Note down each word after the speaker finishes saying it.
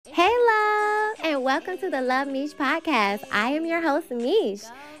and welcome to the Love Mish podcast. I am your host, Mish.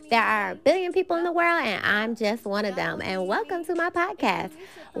 There are a billion people in the world, and I'm just one of them. And welcome to my podcast,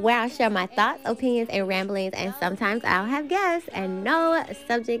 where I'll share my thoughts, opinions, and ramblings, and sometimes I'll have guests, and no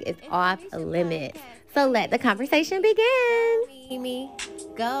subject is off limits. So let the conversation begin. Mimi,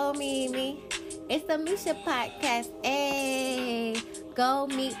 go Mimi. It's the Misha podcast. Hey, go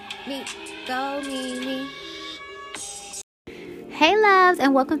me, go Mimi. Hey loves,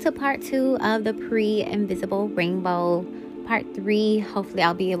 and welcome to part 2 of the pre-invisible rainbow. Part 3, hopefully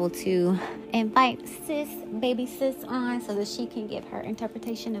I'll be able to invite baby sis on so that she can give her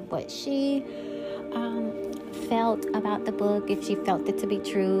interpretation of what she felt about the book, if she felt it to be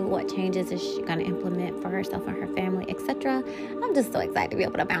true, what changes is she going to implement for herself and her family, etc. I'm just so excited to be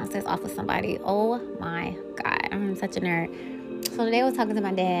able to bounce this off of somebody. Oh my God, I'm such a nerd. So today I was talking to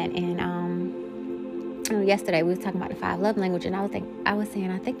my dad, and yesterday we was talking about the 5 love languages, and I was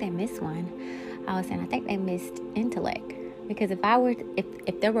saying I think they missed one. I was saying I think they missed intellect, because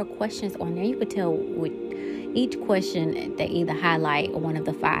if there were questions on there, you could tell with each question they either highlight one of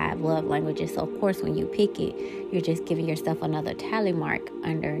the 5 love languages. So of course when you pick it, you're just giving yourself another tally mark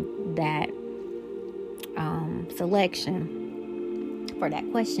under that selection for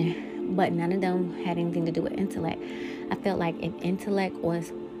that question. But none of them had anything to do with intellect. I felt like if intellect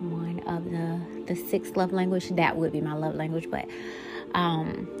was one of the 6 love language, that would be my love language. But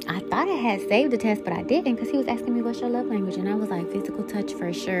I thought I had saved the test, but I didn't, because he was asking me, what's your love language? And I was like, physical touch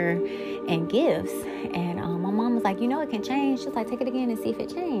for sure, and gifts. And my mom was like, it can change. She's like, take it again and see if it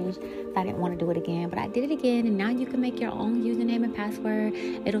changed. So I didn't want to do it again, but I did it again, and now you can make your own username and password.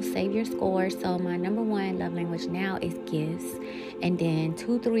 It'll save your score. So my number 1 love language now is gifts, and then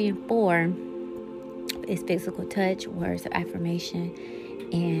 2, 3, and 4 is physical touch, words of affirmation,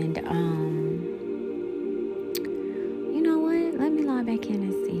 and you know what? Let me log back in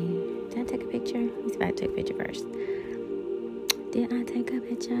and see. Did I take a picture? Let me see if I took a picture first. Did I take a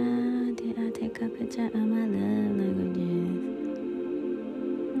picture? Did I take a picture of my love languages?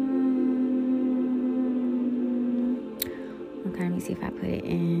 Okay, let me see if I put it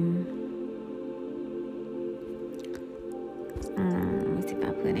in. Let me see if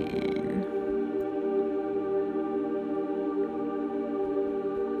I put it in.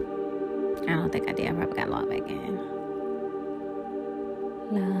 I don't think I did. I probably got logged back in.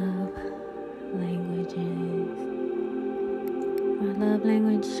 Love languages. My love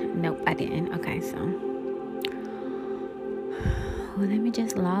language? Nope, I didn't. Okay, so. Well, let me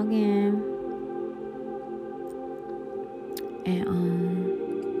just log in. And,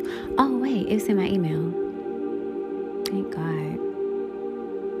 oh, wait. It's in my email. Thank God.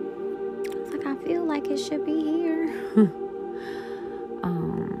 It's like, I feel like it should be here.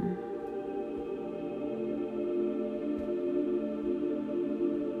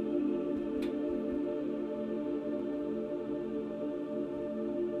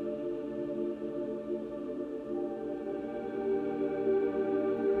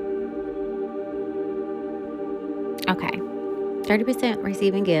 Okay, 30%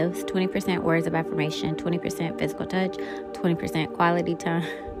 receiving gifts, 20% words of affirmation, 20% physical touch, 20% quality time,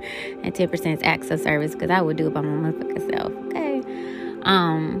 and 10% is acts of service, because I would do it by my motherfucking self. Okay.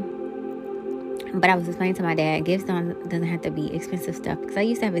 But I was explaining to my dad, gifts doesn't have to be expensive stuff, because I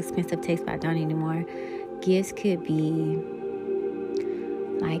used to have expensive taste, but I don't anymore. Gifts could be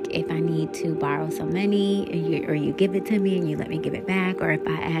like if I need to borrow some money, or you give it to me and you let me give it back, or if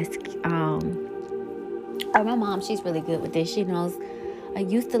I ask, or my mom, she's really good with this. She knows I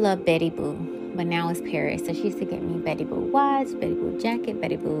used to love Betty Boo, but now it's Paris. So she used to get me Betty Boo watch, Betty Boo jacket,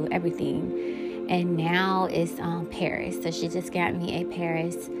 Betty Boo everything. And now it's Paris. So she just got me a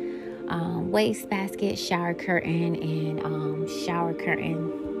Paris waist basket, shower curtain, and shower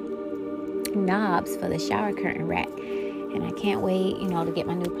curtain knobs for the shower curtain rack. And I can't wait, to get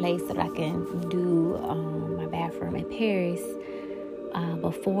my new place so that I can do my bathroom in Paris.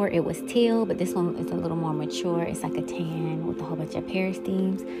 Before it was teal, but this one is a little more mature. It's like a tan with a whole bunch of Paris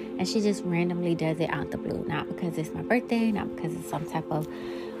themes, and she just randomly does it out the blue, not because it's my birthday, not because it's some type of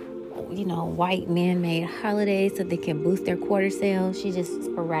white man-made holiday so they can boost their quarter sales. She just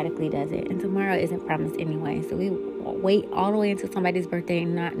sporadically does it, and tomorrow isn't promised anyway, so we wait all the way until somebody's birthday,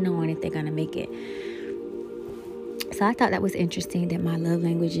 not knowing if they're gonna make it. So I thought that was interesting that my love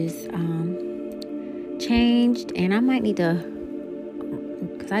languages changed, and I might need to,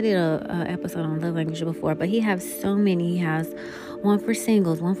 because I did a episode on love language before, but he has so many. He has one for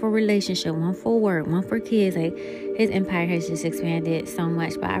singles, one for relationship, one for work, one for kids. Like, his empire has just expanded so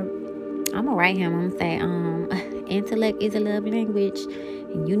much. But I'm gonna write him. I'm gonna say, intellect is a love language,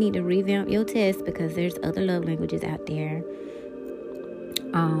 and you need to revamp your test, because there's other love languages out there.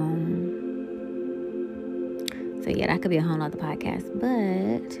 So yeah, that could be a whole nother podcast.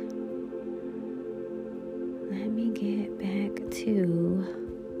 But let me get back to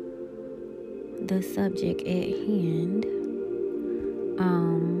the subject at hand.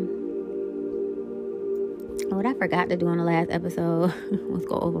 What I forgot to do on the last episode was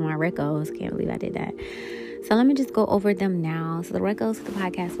go over my recos. Can't believe I did that. So let me just go over them now. So the recos for the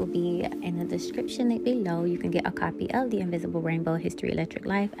podcast will be in the description below. You can get a copy of The Invisible Rainbow History Electric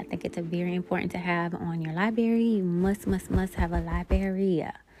Life. I think it's very important to have on your library. You must have a library.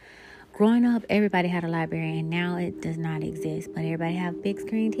 Growing up, everybody had a library, and now it does not exist. But everybody have big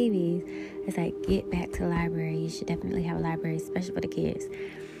screen TVs. It's like, get back to the library. You should definitely have a library, especially for the kids.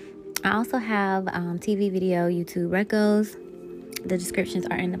 I also have TV, video, YouTube recos. The descriptions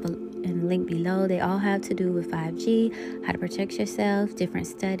are in the link below. They all have to do with 5G, how to protect yourself, different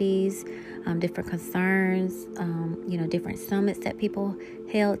studies, different concerns, different summits that people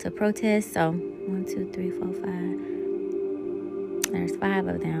held to protest. So 1, 2, 3, 4, 5. There's 5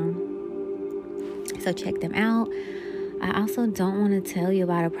 of them. So check them out. I also don't want to tell you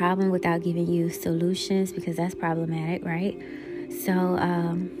about a problem without giving you solutions, because that's problematic, right? So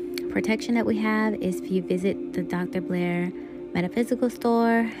protection that we have is if you visit the Dr. Blair Metaphysical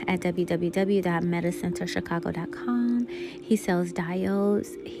store at www.metacenterchicago.com. He sells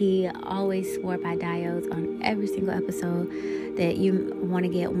diodes. He always swore by diodes on every single episode that you want to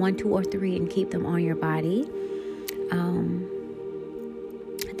get 1, 2, or 3 and keep them on your body. I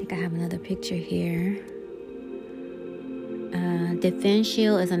think I have another picture here. Defense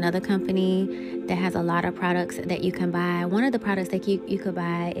Shield is another company that has a lot of products that you can buy. One of the products that you could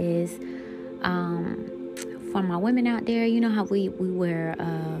buy is for my women out there. You know how we wear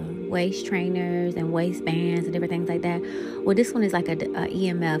waist trainers and waistbands and different things like that. Well, this one is like a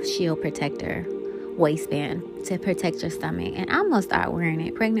EMF shield protector waistband to protect your stomach. And I'm gonna start wearing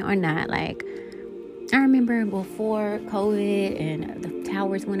it, pregnant or not. Like, I remember before COVID and the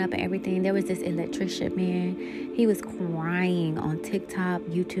towers went up and everything, there was this electrician man. He was crying on TikTok,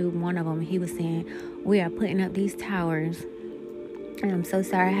 YouTube, one of them. He was saying, we are putting up these towers. And I'm so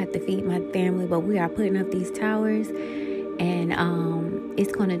sorry I have to feed my family, but we are putting up these towers. And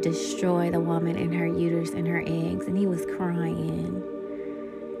it's going to destroy the woman and her uterus and her eggs. And he was crying.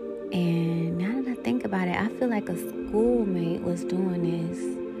 And now that I think about it, I feel like a schoolmate was doing this.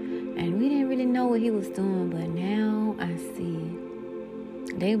 And we didn't really know what he was doing, but now I see.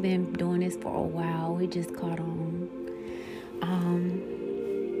 They've been doing this for a while. We just caught on.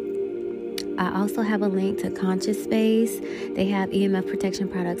 I also have a link to Conscious Space. They have EMF protection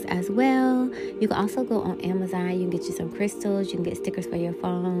products as well. You can also go on Amazon. You can get you some crystals. You can get stickers for your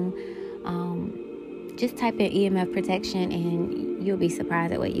phone. Just type in EMF protection and you'll be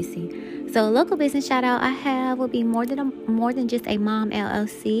surprised at what you see. So local business shout out I have will be more than just a mom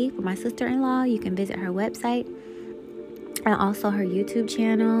LLC for my sister-in-law. You can visit her website and also her YouTube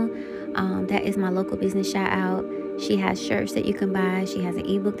channel. That is my local business shout out. She has shirts that you can buy. She has an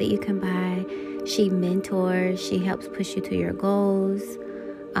ebook that you can buy. She mentors. She helps push you to your goals.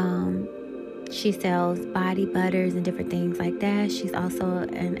 She sells body butters and different things like that. She's also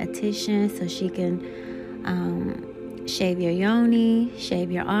an esthetician, so she can shave your yoni, shave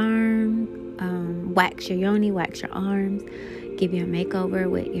your arm, wax your yoni, wax your arms, give you a makeover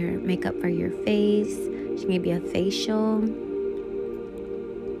with your makeup for your face. She can give you a facial.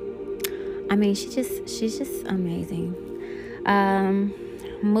 I mean, she's just amazing.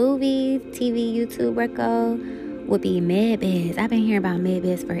 Movies, TV, YouTube, reco would be MedBeds. I've been hearing about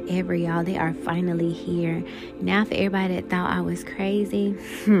MedBeds forever, y'all. They are finally here. Now, for everybody that thought I was crazy,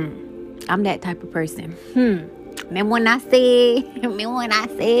 I'm that type of person. Remember when I said,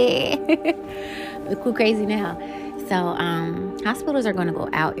 look who crazy now. So, hospitals are going to go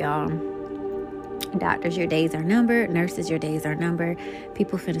out, y'all. Doctors, your days are numbered. Nurses, your days are numbered.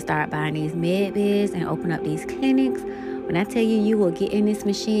 People finna start buying these MedBeds and open up these clinics. When I tell you, you will get in this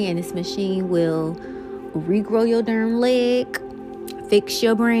machine and this machine will regrow your darn leg, fix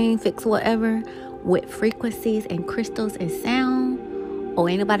your brain, fix whatever with frequencies and crystals and sound. Oh,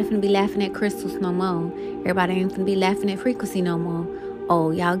 ain't nobody finna be laughing at crystals no more. Everybody ain't finna be laughing at frequency no more.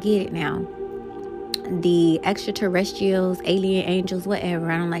 Oh, y'all get it now. The extraterrestrials, alien angels, whatever.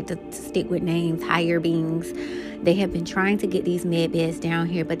 I don't like to stick with names. Higher beings. They have been trying to get these MedBeds down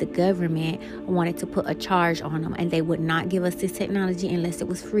here, but the government wanted to put a charge on them, and they would not give us this technology unless it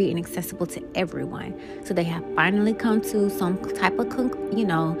was free and accessible to everyone. So they have finally come to some type of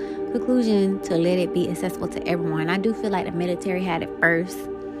conclusion to let it be accessible to everyone. I do feel like the military had it first,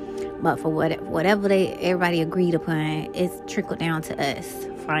 but for whatever everybody agreed upon, it's trickled down to us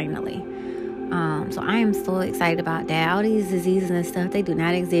finally. So I am so excited about that. All these diseases and stuff, they do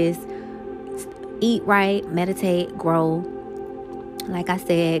not exist. eat right, meditate, grow. Like I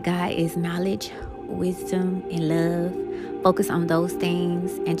said, God is knowledge, wisdom, and love. Focus on those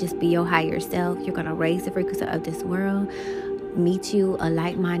things and just be your higher self. You're going to raise the frequency of this world. Meet you a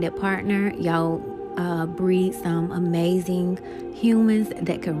like-minded partner. Y'all breed some amazing humans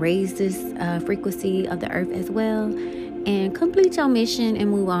that can raise this frequency of the earth as well. And complete your mission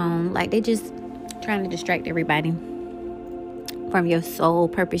and move on. Like, they just trying to distract everybody from your soul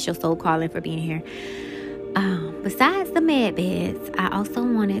purpose, your soul calling for being here. Besides the med beds, I also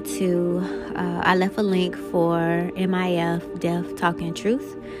wanted to, I left a link for MIF, Deaf Talking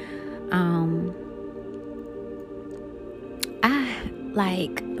Truth. I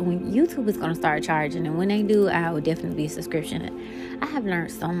like when YouTube is going to start charging, and when they do, I will definitely be a subscription. I have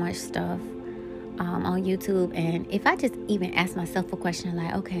learned so much stuff on YouTube, and if I just even ask myself a question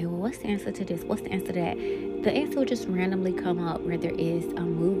like, okay, well, what's the answer to this? What's the answer to that? The answer will just randomly come up, whether it's a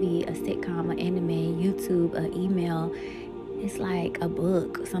movie, a sitcom, an anime, YouTube, an email. It's like a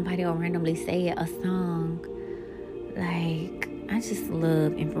book. Somebody will randomly say it, a song. Like, I just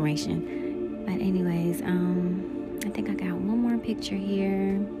love information. But anyways, I think I got one more picture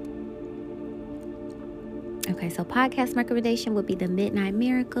here. Okay, so podcast recommendation would be The Midnight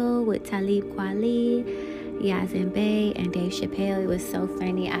Miracle with Talib Kweli, Yazin Bey, and Dave Chappelle. It was so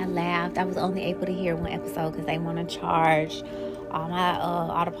funny. I laughed. I was only able to hear one episode because they want to charge. All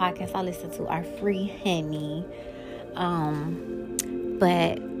the podcasts I listen to are free, honey.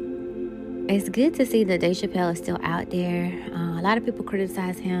 But it's good to see that Dave Chappelle is still out there. A lot of people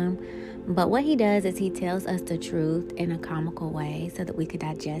criticize him, but what he does is he tells us the truth in a comical way so that we could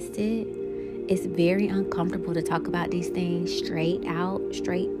digest it. It's very uncomfortable to talk about these things straight out,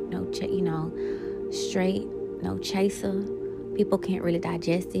 no chaser. People can't really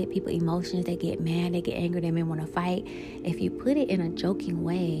digest it. People emotions, they get mad, they get angry, they may want to fight. If you put it in a joking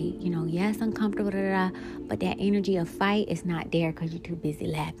way, yes, uncomfortable, but that energy of fight is not there because you're too busy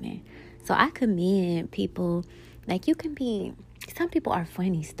laughing. So I commend people. Like, some people are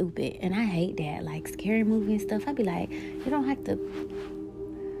funny, stupid, and I hate that. Like scary movie and stuff. I'd be like, you don't have to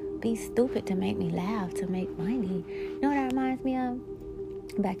be stupid to make me laugh, to make money. You know what that reminds me of?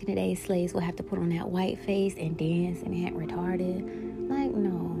 Back in the day, slaves would have to put on that white face and dance and act retarded. Like,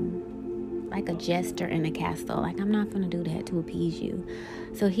 no. Like a jester in a castle. Like, I'm not going to do that to appease you.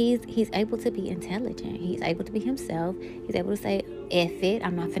 So he's able to be intelligent. He's able to be himself. He's able to say, F it.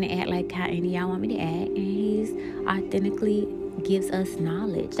 I'm not going to act like how any of y'all want me to act. And he's authentically gives us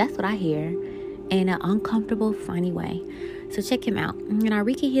knowledge. That's what I hear. In an uncomfortable, funny way. So check him out. And our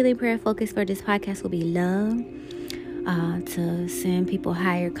Reiki healing prayer focus for this podcast will be love. To send people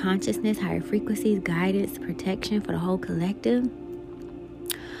higher consciousness, higher frequencies, guidance, protection for the whole collective.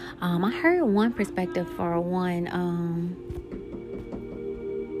 I heard one perspective for one.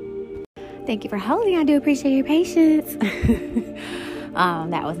 Thank you for holding. I do appreciate your patience.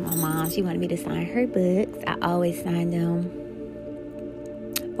 That was my mom. She wanted me to sign her books. I always sign them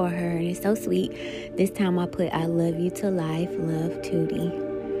for her, and it's so sweet. This time I put I love you to life, love Tootie.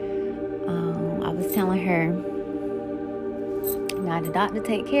 I was telling her, now the doctor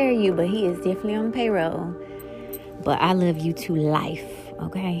take care of you, but he is definitely on the payroll. But I love you to life,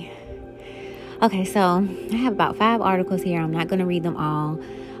 okay? Okay, so I have about 5 articles here. I'm not going to read them all.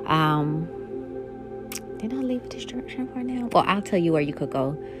 Did I leave a distraction for now? Well, I'll tell you where you could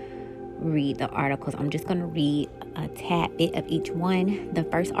go read the articles. I'm just going to read a tad bit of each one. The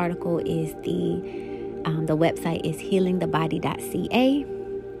first article is the website is healingthebody.ca.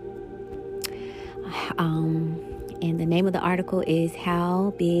 And the name of the article is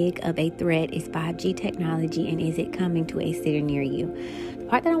How Big of a Threat is 5G Technology, and is it coming to a city near you? The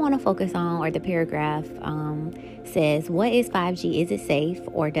part that I want to focus on, or the paragraph, says, what is 5G? Is it safe,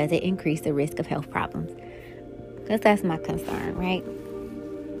 or does it increase the risk of health problems? Because that's my concern, right?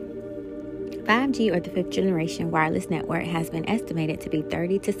 5G, or the 5th generation wireless network, has been estimated to be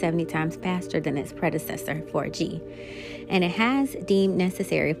 30 to 70 times faster than its predecessor, 4G. And it has deemed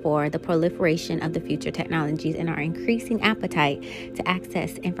necessary for the proliferation of the future technologies and our increasing appetite to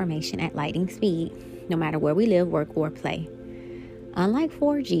access information at lightning speed, no matter where we live, work, or play. Unlike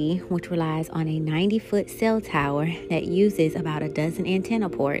 4G, which relies on a 90-foot cell tower that uses about a dozen antenna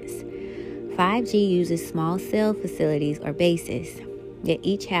ports, 5G uses small cell facilities or bases that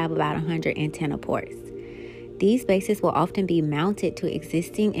each have about 100 antenna ports. These bases will often be mounted to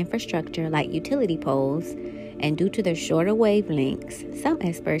existing infrastructure like utility poles, and due to their shorter wavelengths, some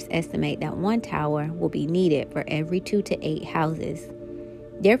experts estimate that one tower will be needed for every 2 to 8 houses.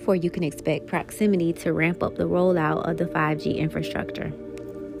 Therefore, you can expect proximity to ramp up the rollout of the 5G infrastructure.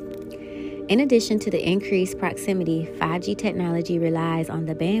 In addition to the increased proximity, 5G technology relies on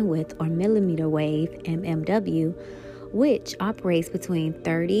the bandwidth or millimeter wave, mmW, which operates between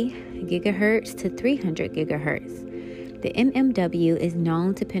 30 gigahertz to 300 gigahertz. The mmW is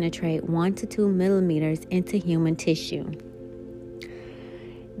known to penetrate 1 to 2 millimeters into human tissue.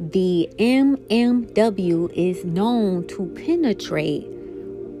 The mmW is known to penetrate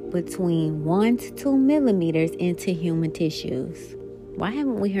between 1 to 2 millimeters into human tissues. Why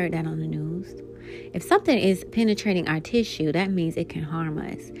haven't we heard that on the news? If something is penetrating our tissue, that means it can harm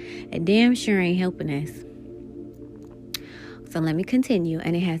us. It damn sure ain't helping us. So let me continue.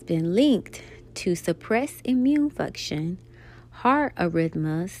 And it has been linked to suppress immune function, heart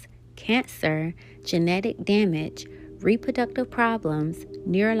arrhythmias, cancer, genetic damage, reproductive problems,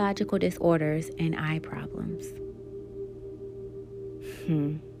 neurological disorders, and eye problems.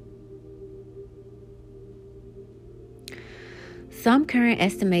 Some current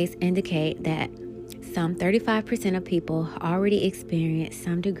estimates indicate that some 35% of people already experience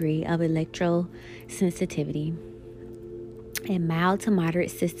some degree of electrosensitivity, and mild to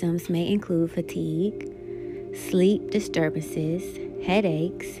moderate symptoms may include fatigue, sleep disturbances,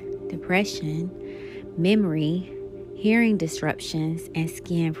 headaches, depression, memory, hearing disruptions, and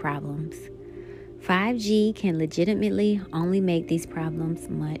skin problems. 5G can legitimately only make these problems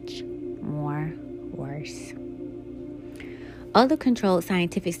much more worse. Other controlled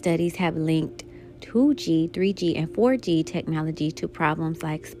scientific studies have linked 2G, 3G, and 4G technology to problems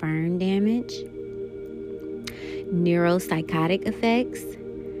like sperm damage, neuropsychotic effects,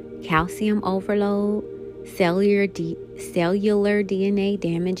 calcium overload, cellular DNA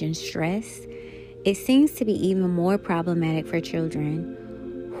damage, and stress. It seems to be even more problematic for children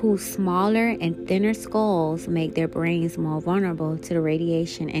whose smaller and thinner skulls make their brains more vulnerable to the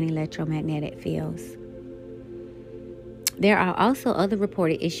radiation and electromagnetic fields. There are also other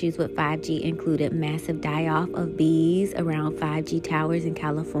reported issues with 5G, including massive die-off of bees around 5G towers in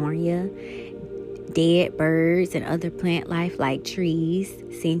California. Dead birds and other plant life like trees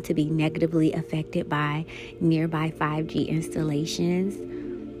seem to be negatively affected by nearby 5G installations.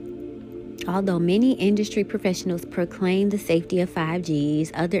 Although many industry professionals proclaim the safety of 5Gs,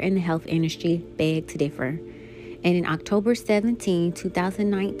 others in the health industry beg to differ. And in October 17,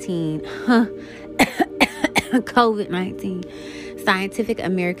 2019, COVID-19, Scientific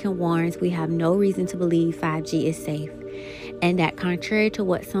American warns we have no reason to believe 5G is safe, and that contrary to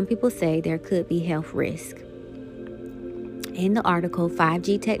what some people say, there could be health risk. In the article,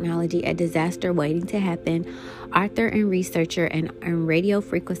 5G Technology, a Disaster Waiting to Happen, author and researcher and radio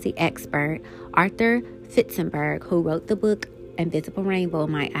frequency expert Arthur Firstenberg, who wrote the book Invisible Rainbow,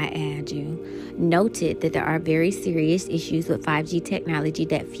 might I add you, noted that there are very serious issues with 5G technology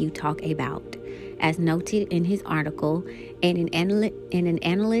that few talk about. As noted in his article, and an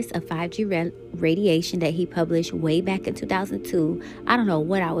analyst of 5G radiation that he published way back in 2002. I don't know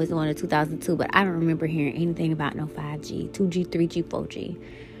what I was doing in 2002, but I don't remember hearing anything about no 5G, 2G, 3G, 4G.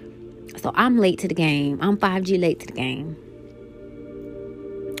 So I'm late to the game. I'm 5G late to the game.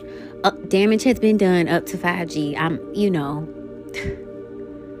 Damage has been done up to 5G.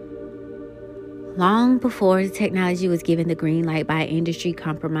 Long before the technology was given the green light by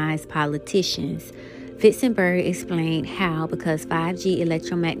industry-compromised politicians. Firstenberg explained how, because 5G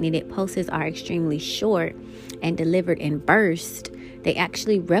electromagnetic pulses are extremely short and delivered in bursts, they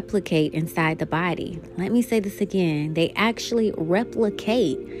actually replicate inside the body. Let me say this again. They actually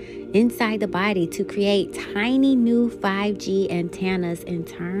replicate inside the body to create tiny new 5G antennas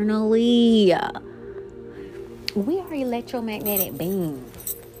internally. We are electromagnetic beings.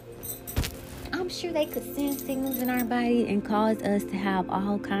 I'm sure they could send signals in our body and cause us to have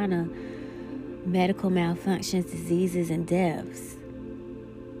all kind of medical malfunctions, diseases, and deaths.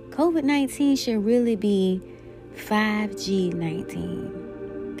 COVID-19 should really be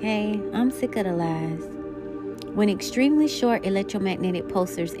 5G-19. Okay? I'm sick of the lies. When extremely short electromagnetic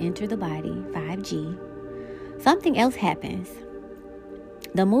pulsars enter the body, 5G, something else happens.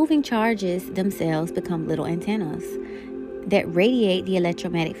 The moving charges themselves become little antennas that radiate the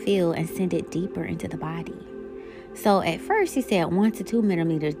electromagnetic field and send it deeper into the body. So at first he said 1 to 2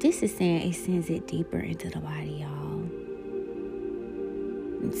 millimeters. This is saying it sends it deeper into the body, y'all.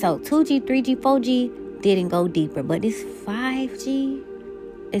 So 2G, 3G, 4G didn't go deeper, but this 5G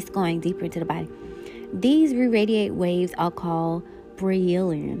is going deeper into the body. These re-radiate waves are called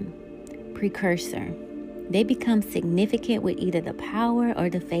Brownian precursor. They become significant with either the power or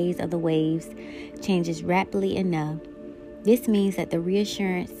the phase of the waves changes rapidly enough. This means that the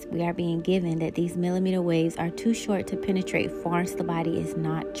reassurance we are being given that these millimeter waves are too short to penetrate far into the body is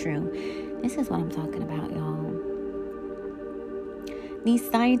not true. This is what I'm talking about, y'all. These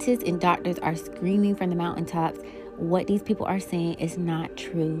scientists and doctors are screaming from the mountaintops what these people are saying is not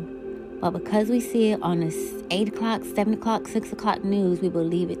true. But because we see it on the 8 o'clock, 7 o'clock, 6 o'clock news, we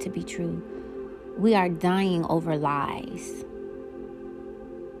believe it to be true. We are dying over lies.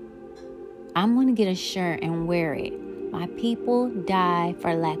 I'm going to get a shirt and wear it. My people die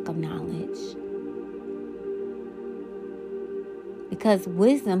for lack of knowledge. Because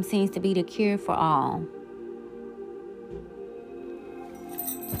wisdom seems to be the cure for all.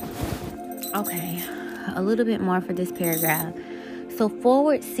 Okay, a little bit more for this paragraph. So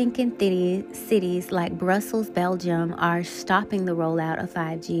forward-thinking cities like Brussels, Belgium, are stopping the rollout of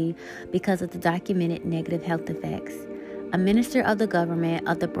 5G because of the documented negative health effects. A minister of the government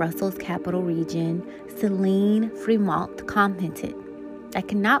of the Brussels capital region, Celine Fremont, commented, "I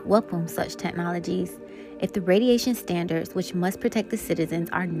cannot welcome such technologies if the radiation standards which must protect the citizens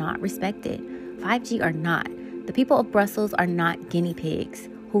are not respected. 5G are not. The people of Brussels are not guinea pigs,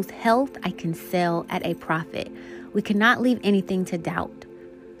 whose health I can sell at a profit. We cannot leave anything to doubt."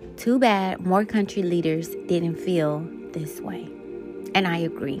 Too bad more country leaders didn't feel this way. And I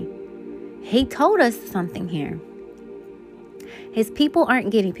agree. He told us something here. His people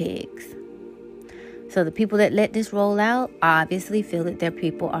aren't guinea pigs. So the people that let this roll out obviously feel that their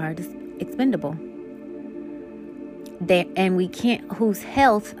people are expendable. And we can't, whose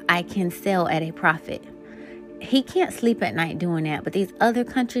health I can sell at a profit. He can't sleep at night doing that. But these other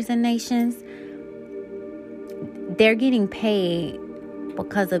countries and nations, they're getting paid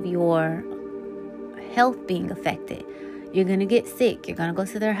because of your health being affected. You're going to get sick. You're going to go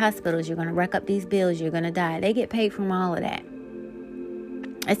to their hospitals. You're going to rack up these bills. You're going to die. They get paid from all of that.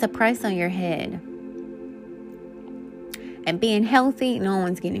 It's a price on your head. And being healthy, no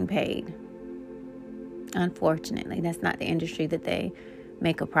one's getting paid. Unfortunately, that's not the industry that they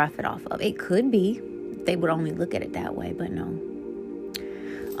make a profit off of. It could be. They would only look at it that way, but no.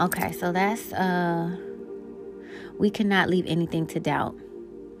 Okay, so that's, we cannot leave anything to doubt.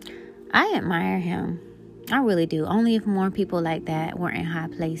 I admire him. I really do. Only if more people like that were in high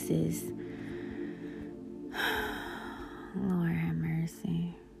places. Lord have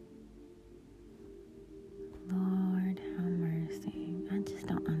mercy. Lord have mercy. I just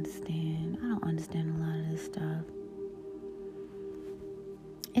don't understand. I don't understand a lot of this stuff.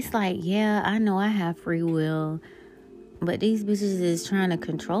 It's like, yeah, I know I have free will, but these bitches is trying to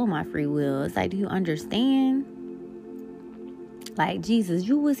control my free will. It's like, do you understand? Like, Jesus,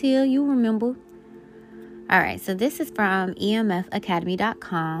 you was here, you remember. All right, so this is from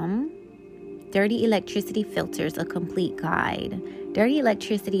emfacademy.com. Dirty electricity filters, a complete guide. Dirty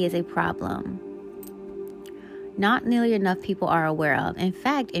electricity is a problem not nearly enough people are aware of. In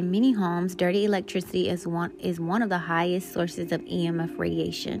fact, in many homes, dirty electricity is one of the highest sources of EMF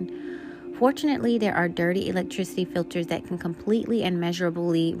radiation. Fortunately, there are dirty electricity filters that can completely and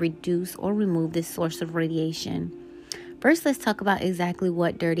measurably reduce or remove this source of radiation. First, let's talk about exactly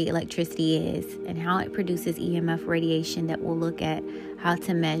what dirty electricity is and how it produces EMF radiation that we'll look at how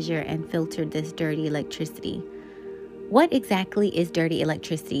to measure and filter this dirty electricity. What exactly is dirty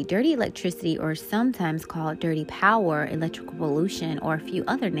electricity? Dirty electricity, or sometimes called dirty power, electrical pollution, or a few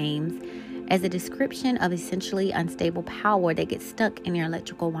other names, is a description of essentially unstable power that gets stuck in your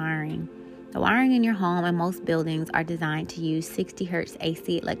electrical wiring. The wiring in your home and most buildings are designed to use 60 Hertz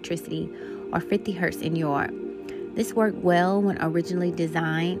AC electricity, or 50 Hertz in Europe. This worked well when originally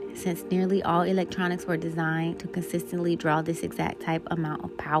designed, since nearly all electronics were designed to consistently draw this exact type amount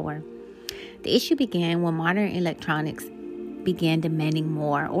of power. The issue began when modern electronics began demanding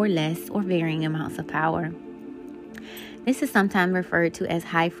more or less or varying amounts of power. This is sometimes referred to as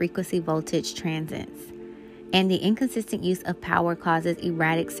high-frequency voltage transients, and the inconsistent use of power causes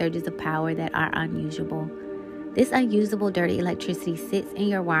erratic surges of power that are unusable. This unusable dirty electricity sits in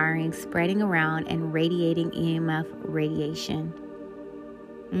your wiring, spreading around and radiating EMF radiation.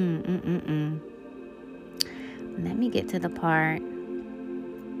 Let me get to the part.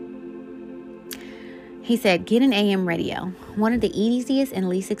 He said, get an AM radio. One of the easiest and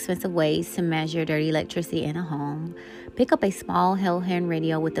least expensive ways to measure dirty electricity in a home. Pick up a small Hellhand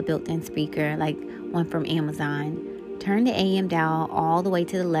radio with a built-in speaker, like one from Amazon. Turn the AM dial all the way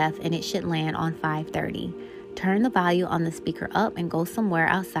to the left and it should land on 530. Turn the volume on the speaker up and go somewhere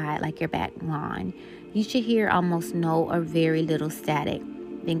outside, like your back lawn. You should hear almost no or very little static.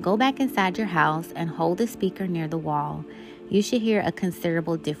 Then go back inside your house and hold the speaker near the wall. You should hear a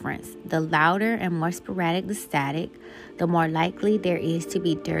considerable difference. The louder and more sporadic the static, the more likely there is to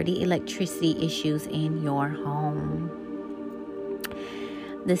be dirty electricity issues in your home.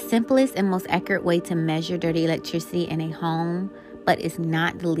 The simplest and most accurate way to measure dirty electricity in a home, but is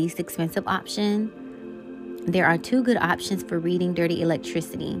not the least expensive option, There are 2 good options for reading dirty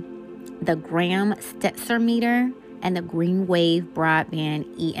electricity: the Graham Stetzer meter and the Green Wave broadband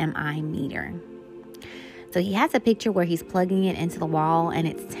EMI meter. So he has a picture where he's plugging it into the wall and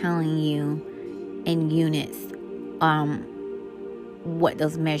it's telling you in units what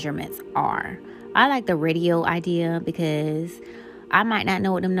those measurements are. I like the radio idea because I might not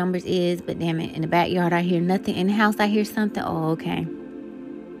know what them numbers is, but damn it, in the backyard I hear nothing. In the house I hear something. Oh, okay.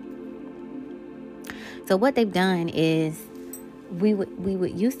 So what they've done is we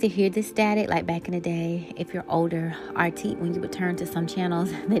would used to hear this static, like back in the day. If you're older, RT, when you would turn to some channels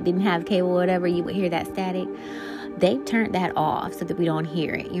that didn't have cable or whatever, you would hear that static. They've turned that off so that we don't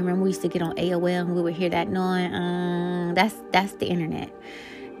hear it. You remember we used to get on AOL and we would hear that noise? That's the internet.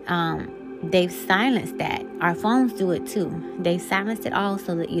 They've silenced that. Our phones do it too. They've silenced it all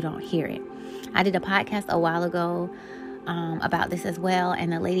so that you don't hear it. I did a podcast a while ago about this as well,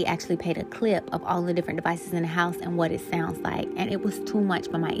 and the lady actually played a clip of all the different devices in the house and what it sounds like, and it was too much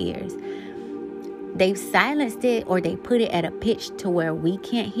for my ears. They've silenced it, or they put it at a pitch to where we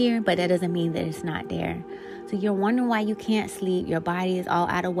can't hear, but that doesn't mean that it's not there. So you're wondering why you can't sleep, your body is all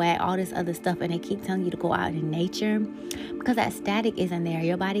out of whack, all this other stuff, and they keep telling you to go out in nature because that static isn't there.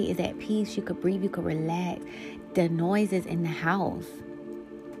 Your body is at peace. You could breathe, you could relax. The noise is in the house.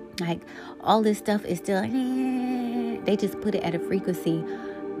 Like, all this stuff is still, they just put it at a frequency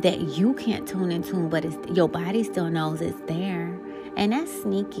that you can't tune into, but your body still knows it's there. And that's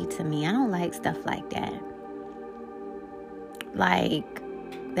sneaky to me. I don't like stuff like that. Like,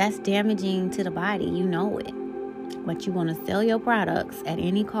 that's damaging to the body. You know it. But you want to sell your products at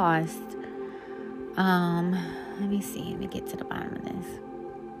any cost. Let me see. Let me get to the bottom of this.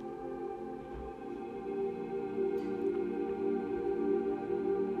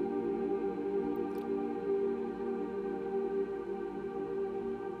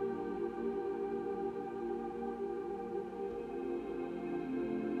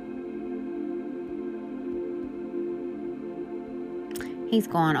 He's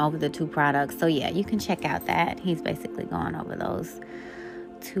going over the 2 products. So yeah, you can check out that. He's basically going over those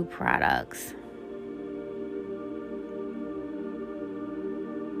 2 products.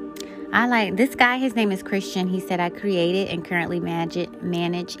 I like this guy. His name is Christian. He said, I created and currently manage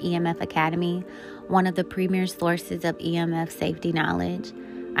EMF Academy, one of the premier sources of EMF safety knowledge.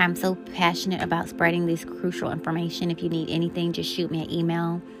 I'm so passionate about spreading this crucial information. If you need anything, just shoot me an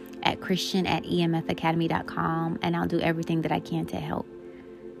email at christian@emfacademy.com, and I'll do everything that I can to help.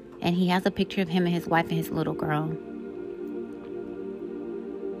 And he has a picture of him and his wife and his little girl.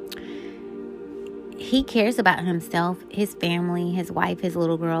 He cares about himself, his family, his wife, his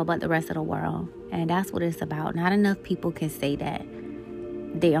little girl, but the rest of the world. And that's what it's about. Not enough people can say that.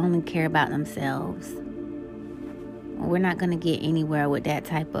 They only care about themselves. We're not going to get anywhere with that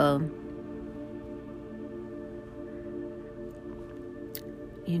type of,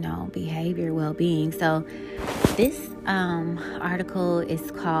 behavior, well-being. So this article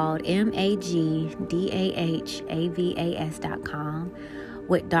is called magdahhavas.com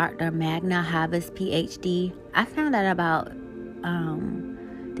with Dr. Magna Havas, PhD. I found out about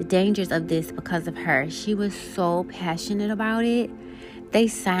the dangers of this because of her. She was so passionate about it. They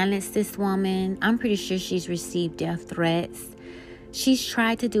silenced this woman. I'm pretty sure she's received death threats. She's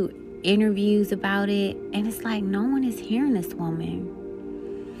tried to do interviews about it, and it's like no one is hearing this woman.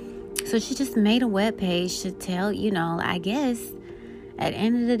 So she just made a webpage to tell, I guess at the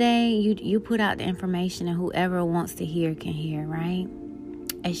end of the day, you put out the information and whoever wants to hear can hear, right?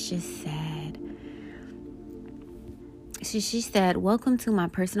 It's just sad. She said, welcome to my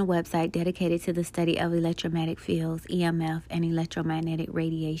personal website dedicated to the study of electromagnetic fields, EMF, and electromagnetic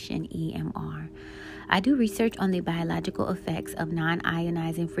radiation, EMR. I do research on the biological effects of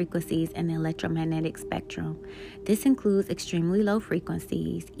non-ionizing frequencies in the electromagnetic spectrum. This includes extremely low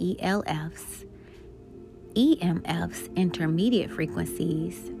frequencies, ELFs, EMFs, intermediate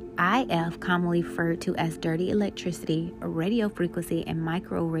frequencies, IF, commonly referred to as dirty electricity, radio frequency and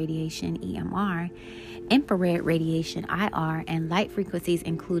micro radiation, EMR, infrared radiation, IR, and light frequencies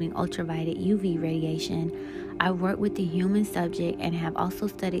including ultraviolet UV radiation. I work with the human subject and have also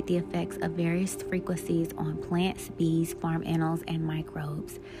studied the effects of various frequencies on plants, bees, farm animals, and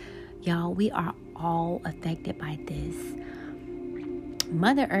microbes. Y'all, we are all affected by this.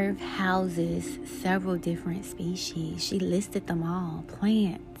 Mother Earth houses several different species. She listed them all.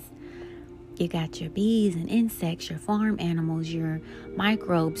 Plants. You got your bees and insects, your farm animals, your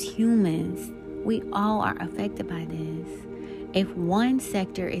microbes, humans. We all are affected by this. If one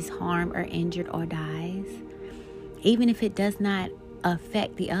sector is harmed or injured or dies, even if it does not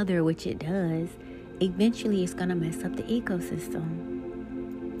affect the other, which it does, eventually it's going to mess up the ecosystem.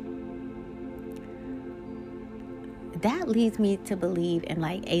 that leads me to believe in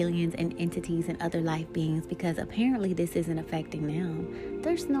like aliens and entities and other life beings, because apparently this isn't affecting them.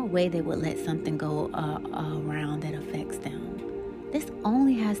 There's no way they would let something go around that affects them. This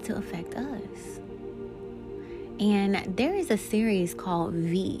only has to affect us. And there is a series called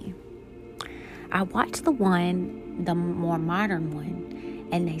V. I watched the more modern one,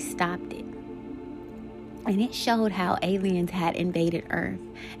 and they stopped it. And it showed how aliens had invaded Earth,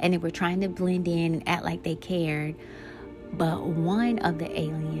 and they were trying to blend in and act like they cared. But one of the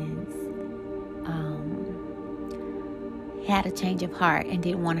aliens had a change of heart and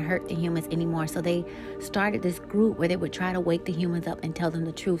didn't want to hurt the humans anymore. So they started this group where they would try to wake the humans up and tell them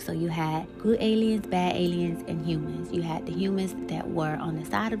the truth. So you had good aliens, bad aliens, and humans. You had the humans that were on the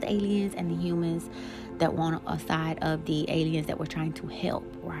side of the aliens and the humans that were on the side of the aliens that were trying to help,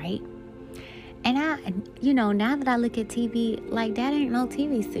 right? And now that I look at TV, like, that ain't no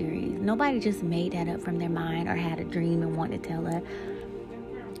TV series. Nobody just made that up from their mind or had a dream and wanted to tell it.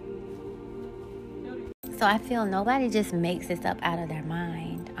 So I feel nobody just makes this up out of their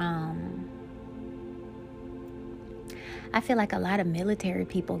mind. I feel like a lot of military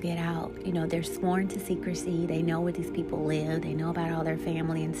people get out. They're sworn to secrecy. They know where these people live. They know about all their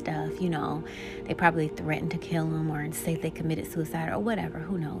family and stuff. They probably threatened to kill them or say they committed suicide or whatever.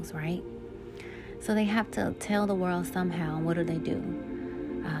 Who knows, right? So they have to tell the world somehow. What do?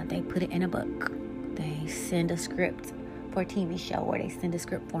 They put it in a book. They send a script for a TV show, or they send a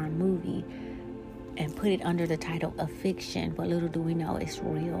script for a movie and put it under the title of fiction. But little do we know, it's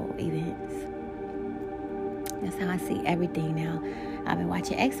real events. That's how I see everything now. I've been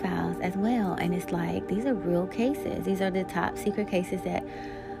watching X-Files as well, and it's like, these are real cases. These are the top secret cases that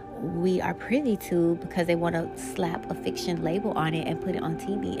we are privy to, because they want to slap a fiction label on it and put it on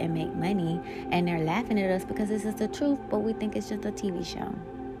TV and make money, and they're laughing at us because this is the truth, but we think it's just a TV show.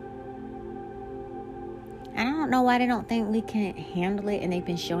 And I don't know why they don't think we can handle it, and they've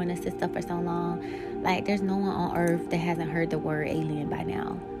been showing us this stuff for so long. Like, there's no one on earth that hasn't heard the word alien by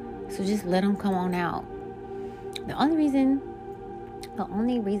now. So just let them come on out. The only reason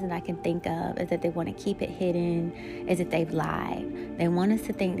I can think of is that they want to keep it hidden, is that they've lied. They want us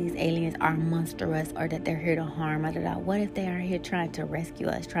to think these aliens are monstrous, or that they're here to harm us. What if they are here trying to rescue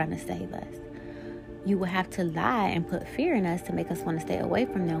us, trying to save us? You will have to lie and put fear in us to make us want to stay away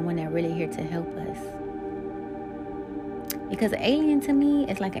from them when they're really here to help us. Because an alien to me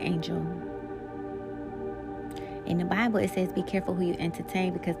is like an angel. In the Bible, it says, be careful who you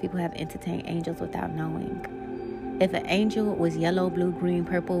entertain, because people have entertained angels without knowing. If an angel was yellow, blue, green,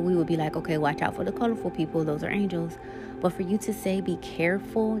 purple, we would be like, okay, watch out for the colorful people. Those are angels. But for you to say be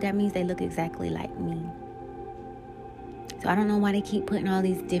careful, that means they look exactly like me. So I don't know why they keep putting all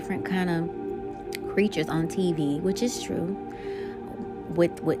these different kind of creatures on TV, which is true.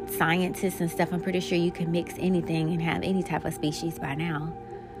 With scientists and stuff, I'm pretty sure you can mix anything and have any type of species by now.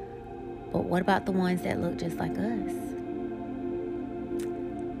 But what about the ones that look just like us?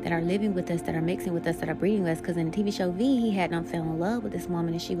 That are living with us, that are mixing with us, that are breeding with us? Because in the TV show V, he had them fell in love with this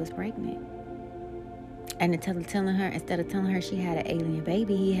woman and she was pregnant. And instead of telling her she had an alien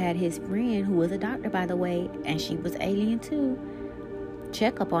baby, he had his friend, who was a doctor, by the way, and she was alien too,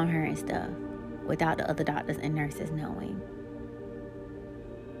 check up on her and stuff without the other doctors and nurses knowing.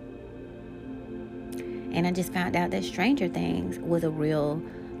 And I just found out that Stranger Things was a real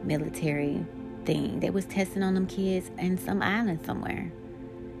military thing. They was testing on them kids in some island somewhere.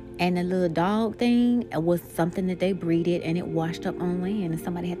 And the little dog thing was something that they breeded, and it washed up on land, and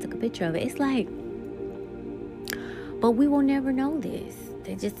somebody had took a picture of it. It's like, but we will never know this.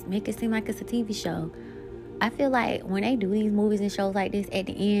 They just make it seem like it's a TV show. I feel like when they do these movies and shows like this, at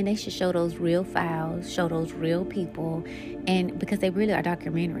the end, they should show those real files, show those real people. And because they really are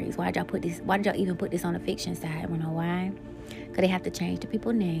documentaries. Why did y'all even put this on the fiction side? You know why? Because they have to change the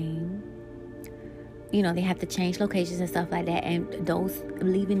people's name. They have to change locations and stuff like that. And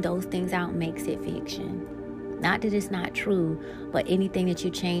leaving those things out makes it fiction. Not that it's not true, but anything that you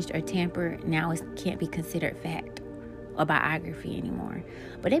changed or tampered, now it can't be considered fact or biography anymore.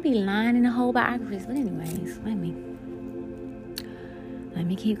 But they be lying in the whole biographies. But anyways, let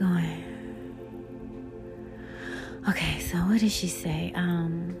me keep going. Okay, so what did she say?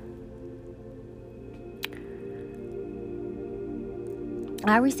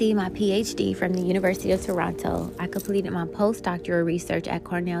 I received my PhD from the University of Toronto. I completed my postdoctoral research at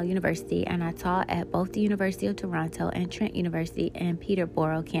Cornell University, and I taught at both the University of Toronto and Trent University in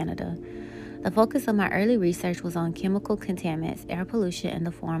Peterborough, Canada. The focus of my early research was on chemical contaminants, air pollution in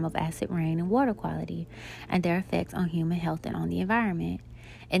the form of acid rain and water quality, and their effects on human health and on the environment.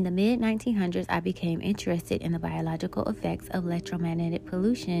 In the mid-1900s, I became interested in the biological effects of electromagnetic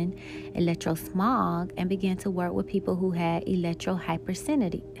pollution, electrosmog, and began to work with people who had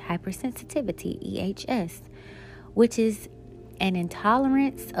electrohypersensitivity, EHS, which is an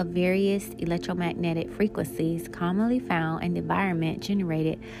intolerance of various electromagnetic frequencies commonly found in the environment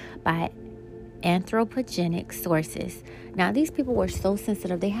generated by anthropogenic sources. Now, these people were so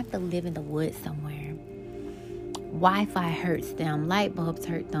sensitive, they have to live in the woods somewhere. Wi-Fi hurts them, light bulbs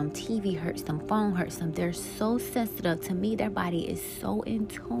hurt them, TV hurts them, phone hurts them. They're so sensitive. To me, their body is so in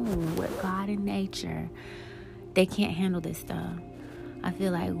tune with God and nature. They can't handle this stuff. I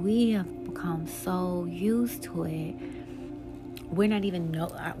feel like we have become so used to it. We're not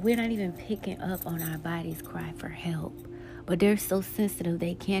even picking up on our body's cry for help. But they're so sensitive,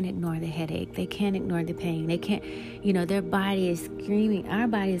 they can't ignore the headache. They can't ignore the pain. They can't, their body is screaming. Our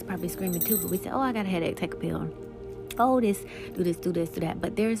body is probably screaming too, but we say, oh, I got a headache, take a pill. Oh, do that.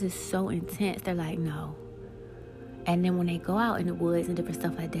 But theirs is so intense, they're like, no. And then when they go out in the woods and different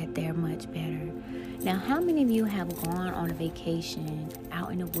stuff like that, they're much better. Now, how many of you have gone on a vacation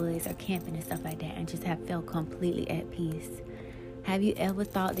out in the woods or camping and stuff like that and just have felt completely at peace? Have you ever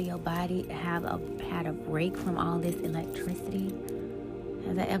thought that your body had a break from all this electricity?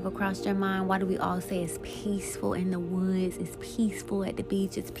 Has that ever crossed your mind? Why do we all say it's peaceful in the woods, it's peaceful at the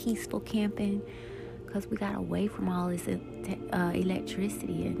beach, it's peaceful camping? Because we got away from all this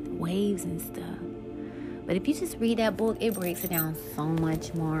electricity and waves and stuff. But if you just read that book, it breaks it down so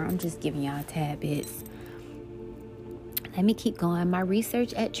much more. I'm just giving y'all tad bits. Let me keep going. My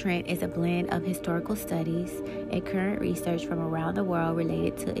research at Trent is a blend of historical studies and current research from around the world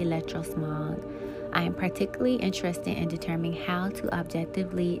related to electrosmog. I am particularly interested in determining how to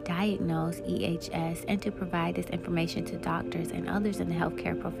objectively diagnose EHS and to provide this information to doctors and others in the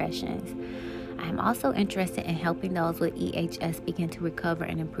healthcare professions. I am also interested in helping those with EHS begin to recover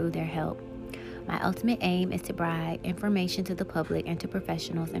and improve their health. My ultimate aim is to provide information to the public and to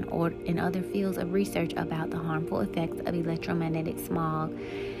professionals in other fields of research about the harmful effects of electromagnetic smog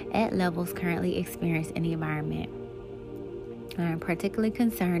at levels currently experienced in the environment. I am particularly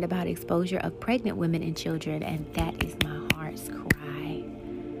concerned about exposure of pregnant women and children, and that is my heart's cry.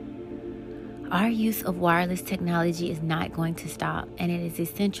 Our use of wireless technology is not going to stop, and it is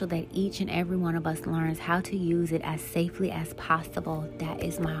essential that each and every one of us learns how to use it as safely as possible. That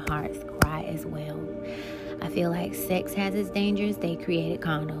is my heart's cry as well. I feel like sex has its dangers. They created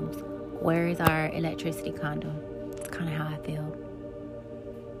condoms. Where is our electricity condom? It's kind of how I feel.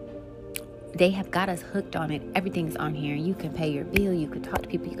 They have got us hooked on it. Everything's on here. You can pay your bill. You can talk to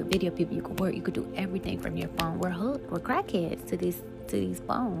people. You can video people. You can work. You can do everything from your phone. We're hooked. We're crackheads to these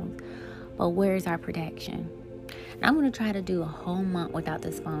phones. But where's our protection? And I'm going to try to do a whole month without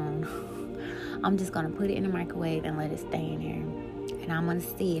this phone. I'm just going to put it in the microwave and let it stay in here. And I'm going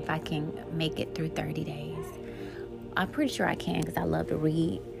to see if I can make it through 30 days. I'm pretty sure I can because I love to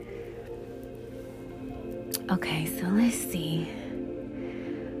read. Okay, so let's see.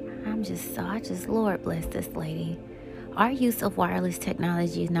 Lord bless this lady. Our use of wireless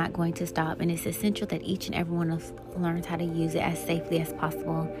technology is not going to stop, and it's essential that each and every one of us learns how to use it as safely as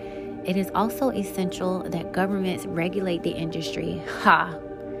possible. It is also essential that governments regulate the industry.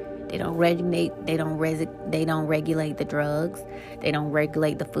 They don't regulate the drugs. They don't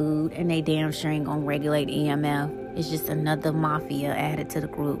regulate the food, and they damn sure ain't gonna regulate EMF. It's just another mafia added to the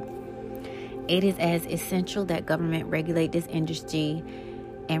group. It is as essential that government regulate this industry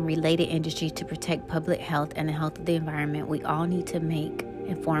and related industries to protect public health and the health of the environment. We all need to make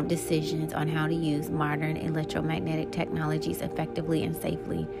informed decisions on how to use modern electromagnetic technologies effectively and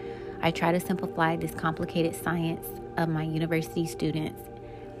safely. I try to simplify this complicated science of my university students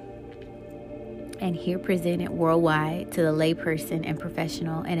and here present it worldwide to the layperson and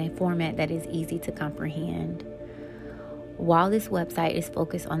professional in a format that is easy to comprehend. While this website is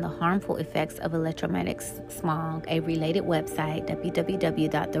focused on the harmful effects of electromagnetic smog, a related website,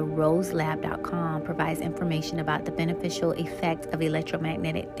 www.theroselab.com, provides information about the beneficial effects of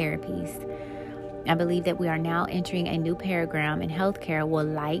electromagnetic therapies. I believe that we are now entering a new paradigm in healthcare where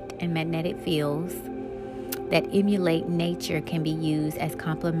light and magnetic fields that emulate nature can be used as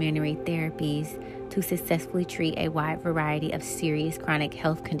complementary therapies to successfully treat a wide variety of serious chronic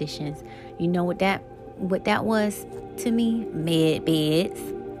health conditions. You know what that was to me? Med beds,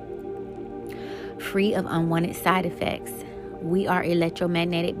 free of unwanted side effects. We are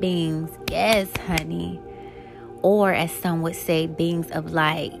electromagnetic beings. Yes, honey. Or as some would say, beings of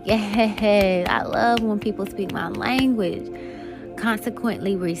light. Yes, I love when people speak my language.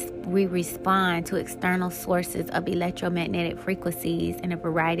 Consequently, we respond to external sources of electromagnetic frequencies in a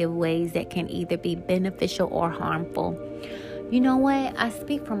variety of ways that can either be beneficial or harmful. You know what? I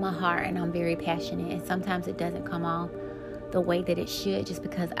speak from my heart, and I'm very passionate, and sometimes it doesn't come off the way that it should, just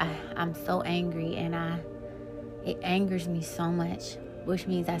because I'm so angry, and it angers me so much, which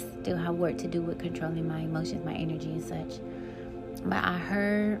means I still have work to do with controlling my emotions, my energy, and such. But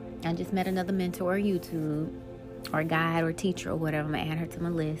I just met another mentor on YouTube, or guide, or teacher, or whatever. I'm gonna add her to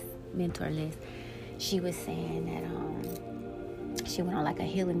my mentor list. She was saying that she went on like a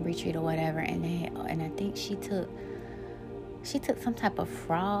healing retreat or whatever, and I think she took some type of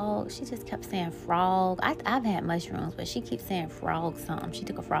frog. She just kept saying frog. I've had mushrooms, but she keeps saying frog something. She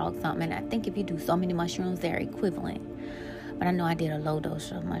took a frog something, and I think if you do so many mushrooms, they're equivalent. But I know I did a low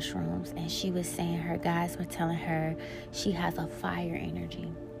dose of mushrooms, and she was saying her guides were telling her she has a fire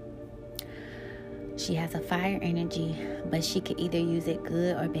energy. She has a fire energy, but she could either use it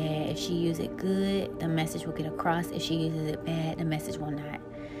good or bad. If she uses it good, the message will get across. If she uses it bad, the message will not.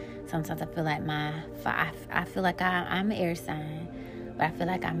 Sometimes I feel like I'm an air sign, but I feel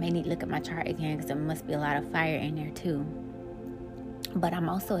like I may need to look at my chart again, because there must be a lot of fire in there too. But I'm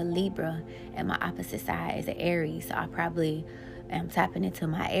also a Libra, and my opposite side is an Aries, so I probably am tapping into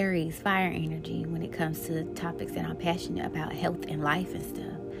my Aries fire energy when it comes to topics that I'm passionate about, health and life and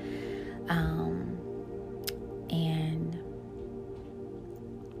stuff. And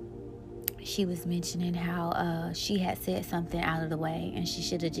she was mentioning how she had said something out of the way, and she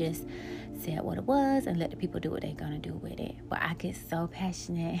should have just said what it was and let the people do what they're gonna do with it. But I get so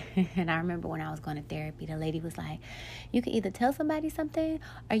passionate. And I remember when I was going to therapy, the lady was like, you can either tell somebody something,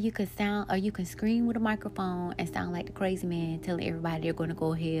 or you can scream with a microphone and sound like the crazy man telling everybody they're gonna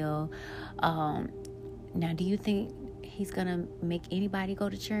go hell. Now, do you think he's gonna make anybody go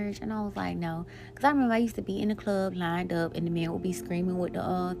to church? And I was like, no. Because I remember I used to be in the club lined up, and the man would be screaming with the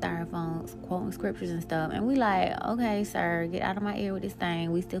styrofoams, quoting scriptures and stuff, and we like, okay, sir, get out of my ear with this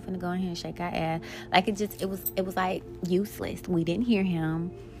thing. We still finna go in here and shake our ass. Like, it was like useless. We didn't hear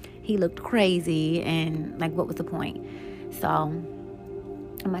him. He looked crazy, and like, what was the point? So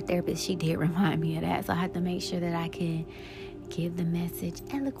my therapist, she did remind me of that. So I had to make sure that I can give the message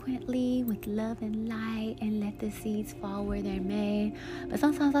eloquently with love and light, and let the seeds fall where they're made. But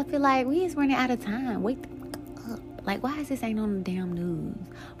sometimes I feel like we just running out of time. Wake the fuck up. Like, why is this ain't on the damn news?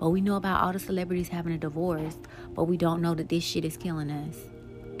 But we know about all the celebrities having a divorce, but we don't know that this shit is killing us.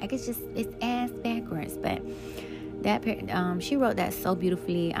 Like, it's ass backwards. But that she wrote that so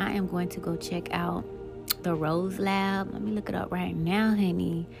beautifully. I am going to go check out the Rose Lab. Let me look it up right now,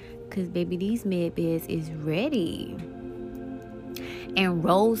 honey, because baby, these med-beds is ready. And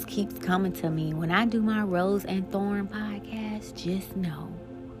Rose keeps coming to me. When I do my Rose and Thorn podcast, just know,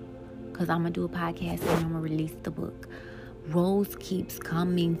 because I'm going to do a podcast and I'm going to release the book. Rose keeps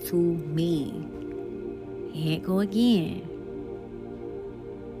coming to me. Here it go again.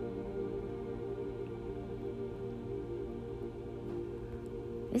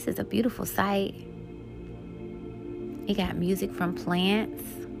 This is a beautiful site. It got music from plants.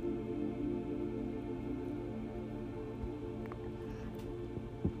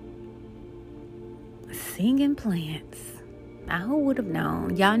 Singing plants. Now, who would have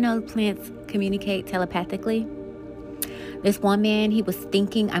known? Y'all know plants communicate telepathically. This one man, he was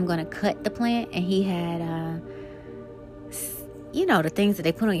thinking, I'm going to cut the plant, and he had, the things that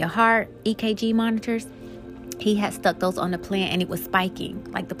they put on your heart, EKG monitors. He had stuck those on the plant, and it was spiking,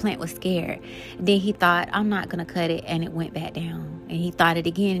 like the plant was scared. And then he thought, I'm not going to cut it, and it went back down. And he thought it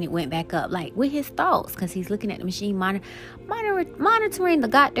again, and it went back up, like with his thoughts, because he's looking at the machine, monitoring the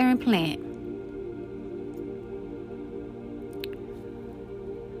goddamn plant.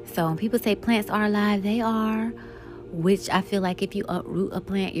 So when people say plants are alive, they are, which I feel like if you uproot a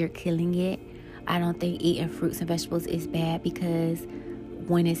plant, you're killing it. I don't think eating fruits and vegetables is bad, because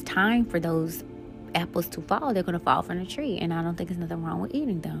when it's time for those apples to fall, they're going to fall from the tree. And I don't think there's nothing wrong with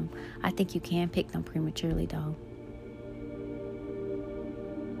eating them. I think you can pick them prematurely, though.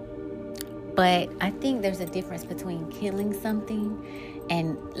 But I think there's a difference between killing something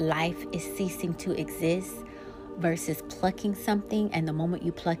and life is ceasing to exist, versus plucking something, and the moment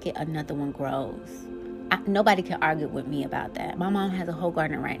you pluck it, another one grows. Nobody can argue with me about that. My mom has a whole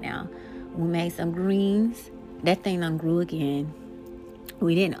garden right now. We made some greens. That thing done grew again.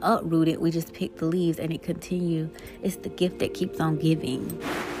 We didn't uproot it. We just picked the leaves, and it continued. It's the gift that keeps on giving.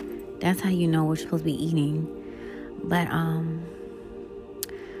 That's how you know we're supposed to be eating. But,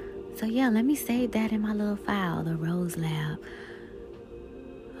 so yeah, let me save that in my little file, the Rose Lab.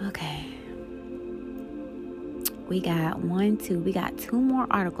 Okay. We got two more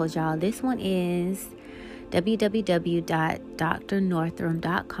articles, y'all. This one is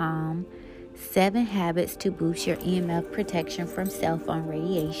www.drnorthram.com. 7 habits to boost your EMF protection from cell phone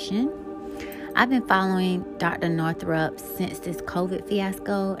radiation. I've been following Dr. Northrup since this COVID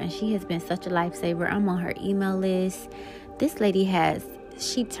fiasco, and she has been such a lifesaver. I'm on her email list. This lady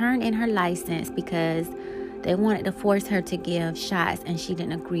she turned in her license because they wanted to force her to give shots, and she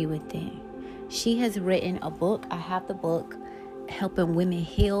didn't agree with it. She has written a book. I have the book, helping women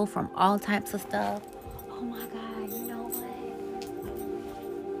heal from all types of stuff. Oh my God, you know what?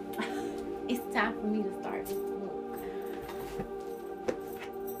 It's time for me to start this book.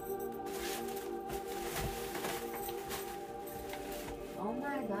 Oh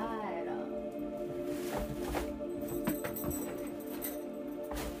my God.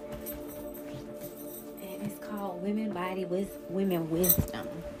 And it's called Women Wisdom.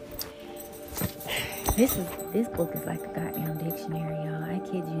 This book is like a goddamn dictionary, y'all. I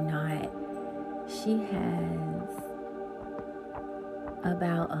kid you not. She has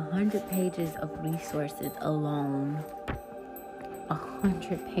about 100 pages of resources alone.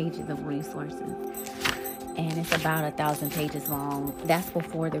 100 pages of resources. And it's about 1,000 pages long. That's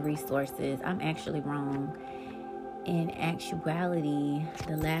before the resources. I'm actually wrong. In actuality,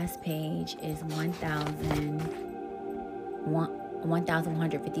 the last page is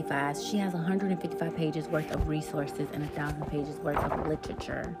 1,155. She has 155 pages worth of resources and 1,000 pages worth of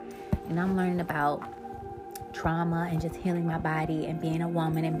literature. And I'm learning about trauma and just healing my body and being a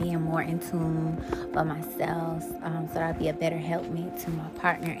woman and being more in tune for myself, so that I'll be a better helpmate to my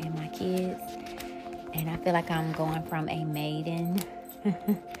partner and my kids. And I feel like I'm going from a maiden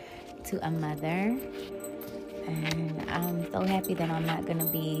to a mother. And I'm so happy that I'm not going to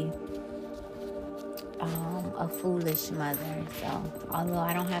be a foolish mother. So although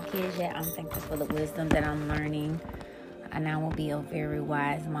I don't have kids yet, I'm thankful for the wisdom that I'm learning, and I will be a very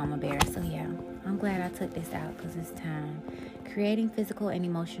wise mama bear. So yeah, I'm glad I took this out because it's time. Creating physical and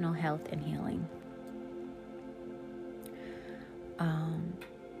emotional health and healing.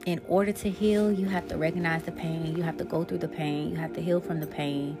 In order to heal, you have to recognize the pain. You have to go through the pain. You have to heal from the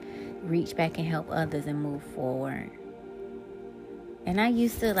pain, reach back and help others and move forward. And I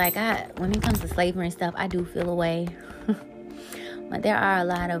used to, when it comes to slavery and stuff, I do feel a way. But there are a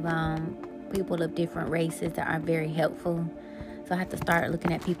lot of people of different races that are very helpful. So I have to start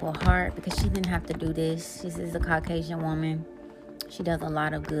looking at people's heart, because she didn't have to do this. She is a Caucasian woman. She does a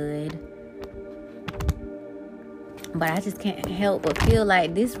lot of good. But I just can't help but feel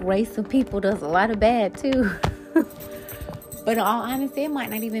like this race of people does a lot of bad too. But in all honesty, it might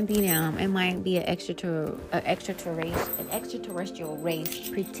not even be them. It might be an extraterrestrial race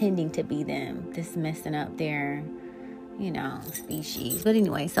pretending to be them, just messing up their, species. But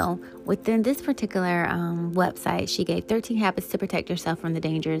anyway, so within this particular website, she gave 13 habits to protect yourself from the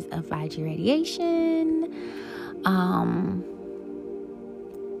dangers of 5G radiation.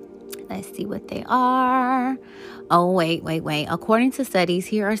 Let's see what they are. Oh, wait. According to studies,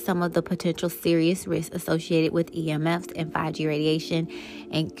 here are some of the potential serious risks associated with EMFs and 5G radiation.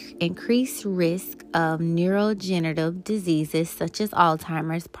 Increased risk of neurodegenerative diseases such as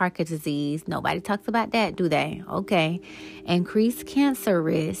Alzheimer's, Parkinson's disease. Nobody talks about that, do they? Okay. Increased cancer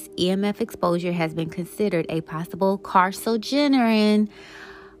risk. EMF exposure has been considered a possible carcinogen,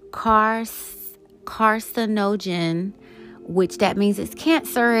 which that means it's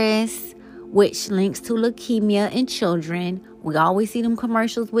cancerous, which links to leukemia in children. We always see them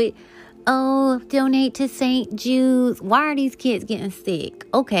commercials with, donate to St. Jude's. Why are these kids getting sick?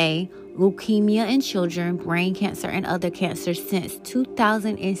 Okay, leukemia in children, brain cancer, and other cancers since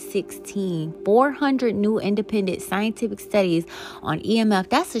 2016. 400 new independent scientific studies on EMF.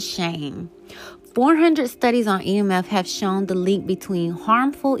 That's a shame. 400 studies on EMF have shown the link between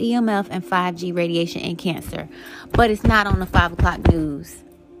harmful EMF and 5G radiation and cancer. But it's not on the 5 o'clock news.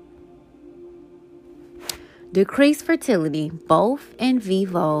 Decreased fertility. Both in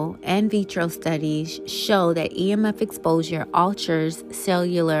vivo and vitro studies show that EMF exposure alters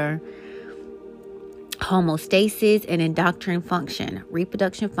cellular homeostasis and endocrine function,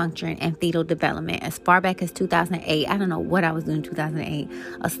 reproduction function, and fetal development. As far back as 2008, I don't know what I was doing in 2008,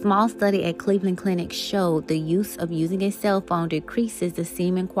 a small study at Cleveland Clinic showed the use of using a cell phone decreases the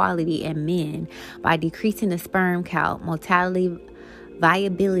semen quality in men by decreasing the sperm count, mortality,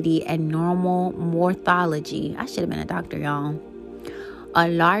 viability, and normal morphology. I should have been a doctor, y'all. A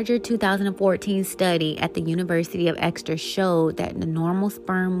larger 2014 study at the University of Exeter showed that the normal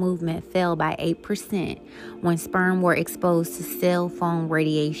sperm movement fell by 8% when sperm were exposed to cell phone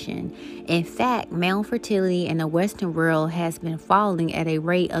radiation. In fact, male fertility in the Western world has been falling at a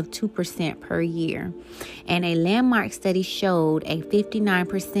rate of 2% per year. And a landmark study showed a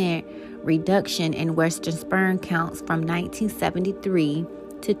 59% reduction in Western sperm counts from 1973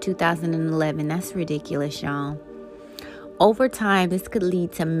 to 2011. That's ridiculous, y'all. Over time, this could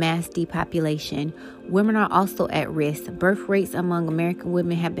lead to mass depopulation. Women are also at risk. Birth rates among American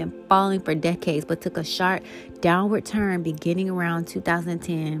women have been falling for decades, but took a sharp downward turn beginning around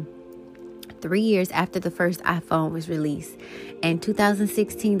 2010, 3 years after the first iPhone was released. In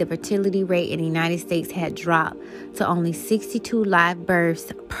 2016, the fertility rate in the United States had dropped to only 62 live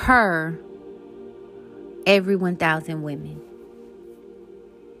births per every 1,000 women.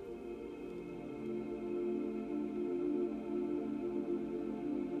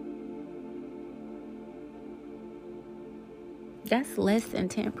 That's less than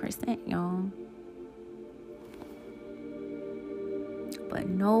 10%, y'all. But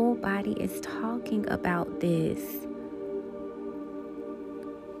nobody is talking about this.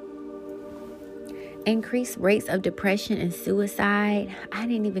 Increased rates of depression and suicide. I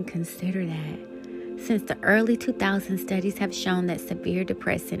didn't even consider that. Since the early 2000s, studies have shown that severe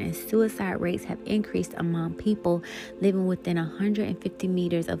depression and suicide rates have increased among people living within 150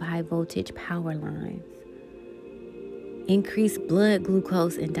 meters of high voltage power lines. Increased blood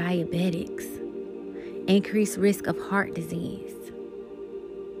glucose in diabetics. Increased risk of heart disease.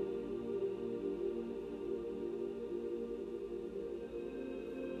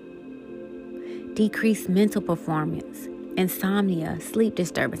 Decreased mental performance, insomnia, sleep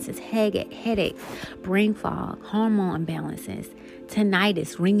disturbances, headaches, brain fog, hormone imbalances,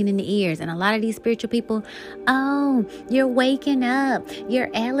 tinnitus, ringing in the ears. And a lot of these spiritual people, oh, you're waking up, you're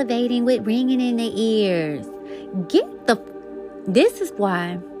elevating with ringing in the ears. This is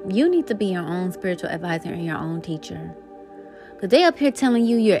why you need to be your own spiritual advisor and your own teacher. Because they up here telling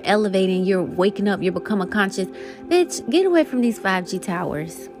you you're elevating, you're waking up, you're becoming conscious. Bitch, get away from these 5G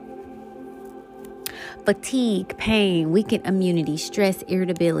towers. Fatigue, pain, weakened immunity, stress,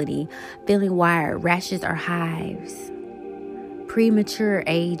 irritability, feeling wired, rashes or hives, premature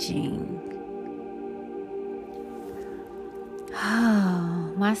aging.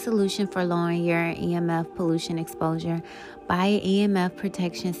 My solution for lowering your EMF pollution exposure: buy an EMF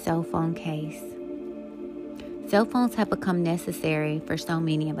protection cell phone case. Cell phones have become necessary for so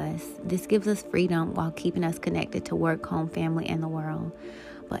many of us. This gives us freedom while keeping us connected to work, home, family, and the world.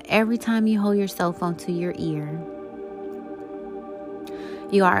 But every time you hold your cell phone to your ear,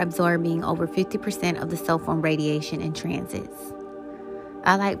 you are absorbing over 50% of the cell phone radiation in transits.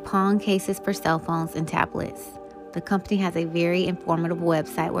 I like pawn cases for cell phones and tablets. The company has a very informative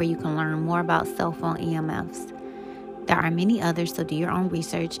website where you can learn more about cell phone EMFs. There are many others, so do your own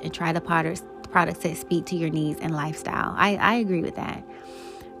research and try the products that speak to your needs and lifestyle. I agree with that.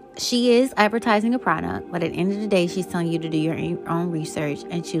 She is advertising a product, but at the end of the day, she's telling you to do your own research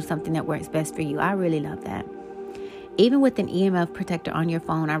and choose something that works best for you. I really love that. Even with an EMF protector on your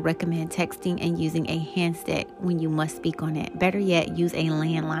phone, I recommend texting and using a handset when you must speak on it. Better yet, use a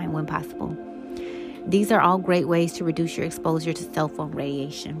landline when possible. These are all great ways to reduce your exposure to cell phone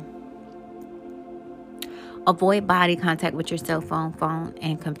radiation. Avoid body contact with your cell phone,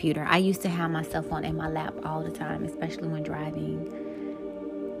 and computer. I used to have my cell phone in my lap all the time, especially when driving.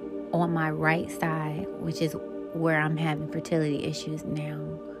 On my right side, which is where I'm having fertility issues now.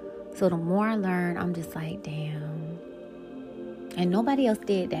 So the more I learn, I'm just like, damn. And nobody else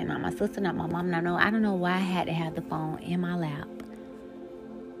did that. Not my sister, not my mom. I don't know why I had to have the phone in my lap.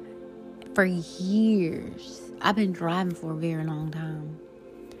 For years. I've been driving for a very long time.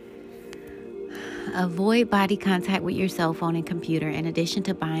 Avoid body contact with your cell phone and computer. In addition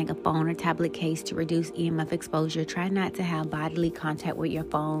to buying a phone or tablet case to reduce EMF exposure, try not to have bodily contact with your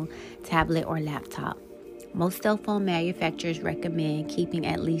phone, tablet, or laptop. Most cell phone manufacturers recommend keeping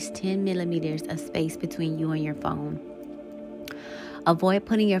at least 10 millimeters of space between you and your phone. Avoid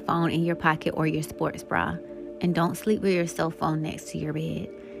putting your phone in your pocket or your sports bra. And don't sleep with your cell phone next to your bed.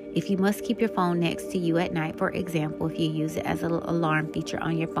 If you must keep your phone next to you at night, for example, if you use it as an alarm feature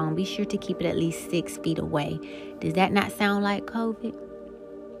on your phone, be sure to keep it at least 6 feet away. Does that not sound like COVID?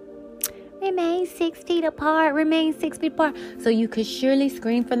 Remain 6 feet apart. Remain 6 feet apart. So you could surely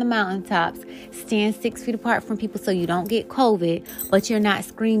scream from the mountaintops, stand 6 feet apart from people so you don't get COVID, but you're not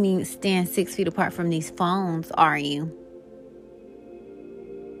screaming, stand 6 feet apart from these phones, are you?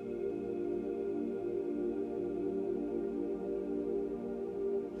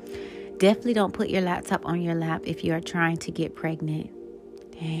 Definitely don't put your laptop on your lap if you are trying to get pregnant.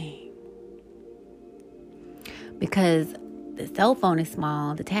 Dang. Because the cell phone is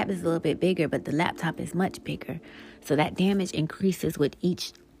small, the tablet is a little bit bigger, but the laptop is much bigger. So that damage increases with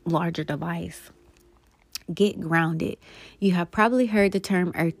each larger device. Get grounded. You have probably heard the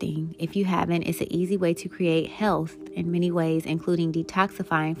term earthing. If you haven't, it's an easy way to create health in many ways, including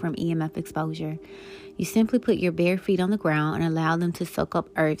detoxifying from EMF exposure. You simply put your bare feet on the ground and allow them to soak up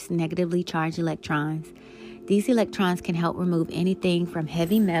Earth's negatively charged electrons. These electrons can help remove anything from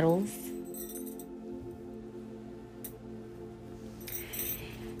heavy metals.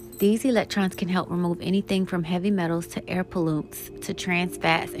 These electrons can help remove anything from heavy metals to air pollutants to trans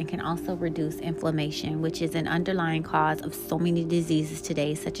fats, and can also reduce inflammation, which is an underlying cause of so many diseases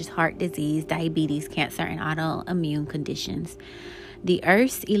today, such as heart disease, diabetes, cancer, and autoimmune conditions. The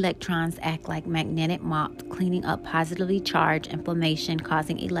Earth's electrons act like magnetic mops, cleaning up positively charged inflammation,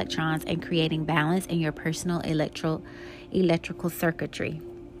 causing electrons and creating balance in your personal electrical circuitry.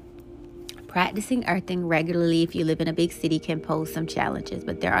 Practicing earthing regularly if you live in a big city can pose some challenges,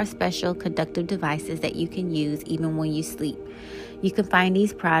 but there are special conductive devices that you can use even when you sleep. You can find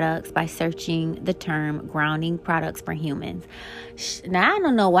these products by searching the term grounding products for humans. Now, I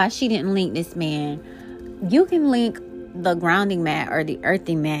don't know why she didn't link this man. You can link the grounding mat or the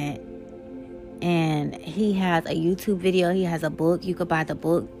earthing mat, and he has a YouTube video. He has a book. You could buy the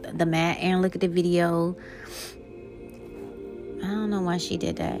book, the mat, and look at the video. I don't know why she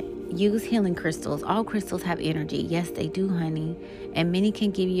did that. Use healing crystals. All crystals have energy. Yes, they do, honey. And many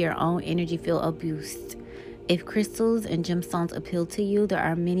can give you your own energy field a boost. If crystals and gemstones appeal to you, there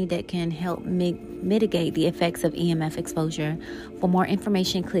are many that can help mitigate the effects of EMF exposure. For more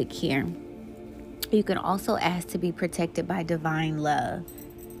information, click here. You can also ask to be protected by divine love.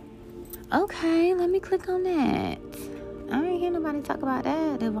 Okay, let me click on that. I ain't hear nobody talk about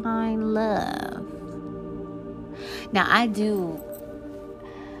that. Divine love. Now, I do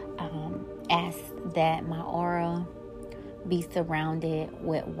ask that my aura be surrounded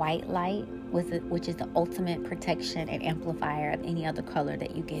with white light, which is the ultimate protection and amplifier of any other color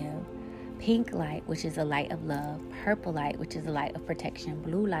that you give. Pink light, which is a light of love. Purple light, which is a light of protection.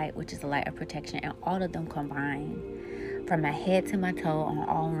 Blue light, which is a light of protection. And all of them combined from my head to my toe on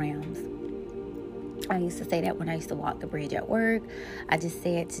all realms. I used to say that when I used to walk the bridge at work. I just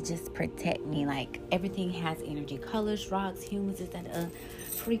say it to just protect me. Like, everything has energy. Colors, rocks, humans,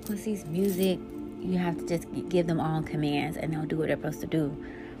 frequencies, music. You have to just give them all commands, and they'll do what they're supposed to do.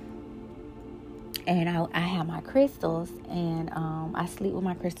 And I have my crystals, and I sleep with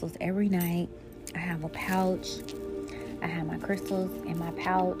my crystals every night. I have a pouch. I have my crystals in my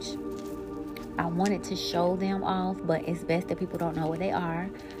pouch. I wanted to show them off, but it's best that people don't know what they are.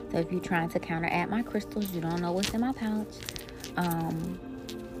 So if you're trying to counteract my crystals, you don't know what's in my pouch. I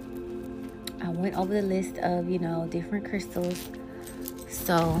went over the list of, different crystals.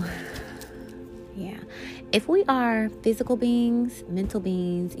 So, yeah. If we are physical beings, mental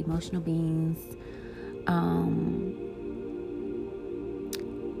beings, emotional beings,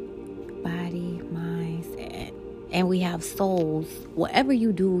 body, minds, and we have souls, whatever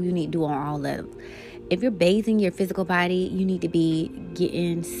you do, you need to do on all of them. If you're bathing your physical body, you need to be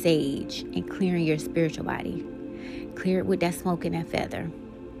getting sage and clearing your spiritual body. Clear it with that smoke and that feather.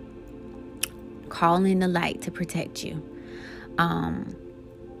 Call in the light to protect you.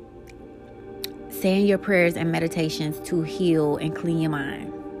 Saying your prayers and meditations to heal and clean your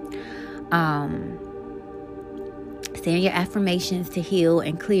mind. Saying your affirmations to heal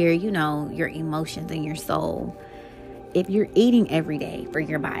and clear, your emotions and your soul. If you're eating every day for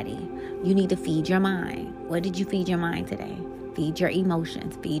your body, you need to feed your mind. What did you feed your mind today? Feed your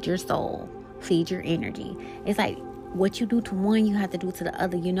emotions, feed your soul, feed your energy. It's like what you do to one, you have to do to the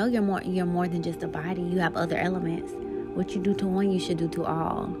other. You're more than just a body. You have other elements. What you do to one, you should do to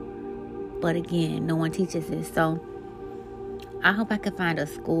all. But again, no one teaches this. So I hope I could find a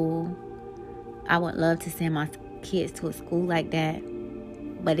school. I would love to send my kids to a school like that.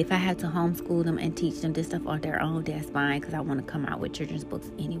 But if I have to homeschool them and teach them this stuff on their own, that's fine, because I want to come out with children's books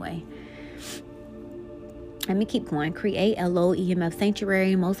anyway. Let me keep going. Create a low EMF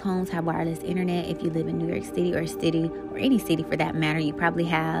sanctuary. Most homes have wireless internet. If you live in New York City or any city for that matter, you probably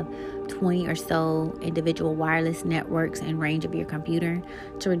have 20 or so individual wireless networks in range of your computer.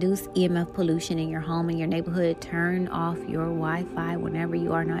 To reduce EMF pollution in your home and your neighborhood, turn off your Wi-Fi whenever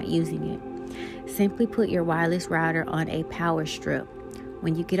you are not using it. Simply put your wireless router on a power strip.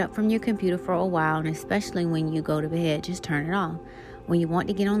 When you get up from your computer for a while, and especially when you go to bed, just turn it off. When you want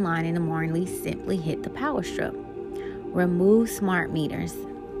to get online in the morning, simply hit the power strip. Remove smart meters.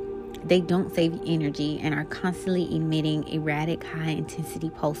 They don't save energy and are constantly emitting erratic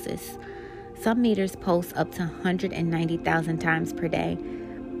high-intensity pulses. Some meters pulse up to 190,000 times per day.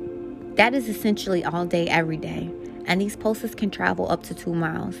 That is essentially all day, every day. And these pulses can travel up to 2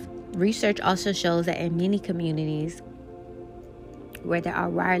 miles. Research also shows that in many communities where there are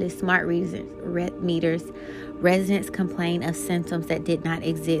wireless smart meters, residents complain of symptoms that did not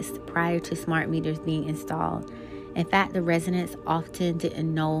exist prior to smart meters being installed. In fact, the residents often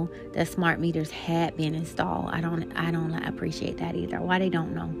didn't know that smart meters had been installed. I don't appreciate that either. Why they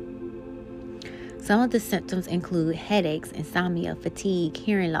don't know? Some of the symptoms include headaches, insomnia, fatigue,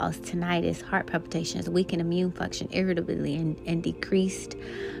 hearing loss, tinnitus, heart palpitations, weakened immune function, irritability, and decreased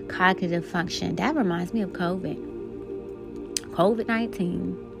cognitive function. That reminds me of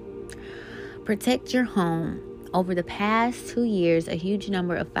COVID-19. Protect your home. Over the past 2 years, a huge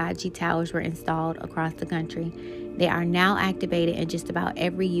number of 5G towers were installed across the country. They are now activated in just about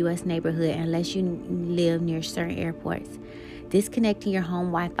every U.S. neighborhood unless you live near certain airports. Disconnecting your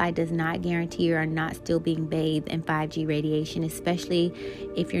home Wi-Fi does not guarantee you are not still being bathed in 5G radiation, especially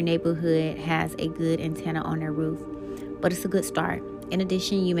if your neighborhood has a good antenna on their roof. But it's a good start. In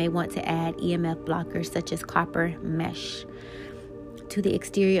addition, you may want to add EMF blockers such as copper mesh to the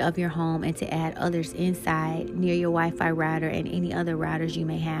exterior of your home and to add others inside near your Wi-Fi router and any other routers you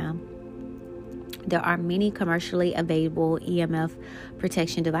may have. There are many commercially available EMF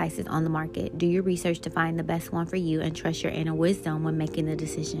protection devices on the market. Do your research to find the best one for you and trust your inner wisdom when making the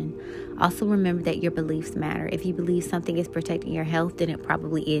decision. Also remember that your beliefs matter. If you believe something is protecting your health, then it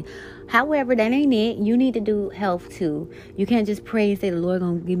probably is. However, that ain't it. You need to do health too. You can't just pray and say, the Lord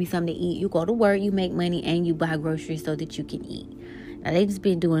gonna give me something to eat. You go to work, you make money, and you buy groceries so that you can eat. Now, they just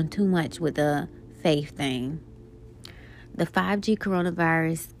been doing too much with the faith thing. The 5G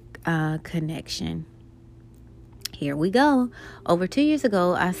coronavirus connection. Here we go. Over 2 years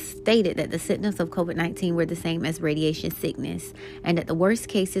ago, I stated that the symptoms of COVID-19 were the same as radiation sickness, and that the worst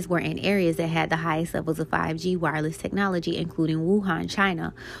cases were in areas that had the highest levels of 5G wireless technology, including Wuhan,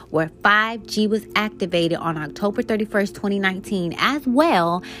 China, where 5G was activated on October 31st, 2019, as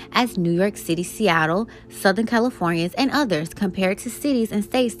well as New York City, Seattle, Southern California, and others, compared to cities and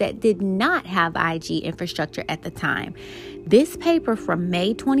states that did not have 5G infrastructure at the time. This paper from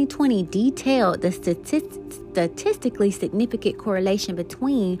May 2020 detailed the statistically significant correlation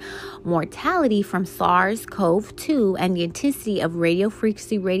between mortality from SARS-CoV-2 and the intensity of radio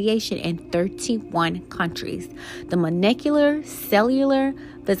frequency radiation in 31 countries. The molecular, cellular,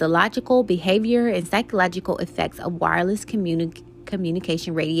 physiological, behavior, and psychological effects of wireless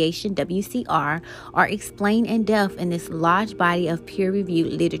communication radiation, WCR, are explained in depth in this large body of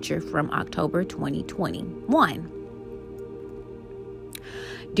peer-reviewed literature from October 2021.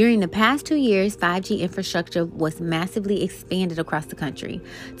 During the past 2 years, 5G infrastructure was massively expanded across the country.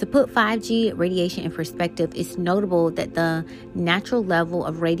 To put 5G radiation in perspective, it's notable that the natural level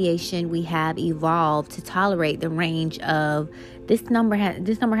of radiation we have evolved to tolerate the range of this number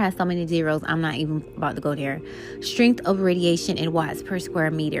has so many zeros, I'm not even about to go there. Strength of radiation in watts per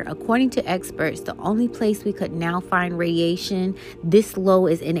square meter. According to experts, the only place we could now find radiation this low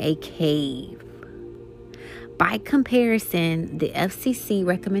is in a cave. By comparison, the FCC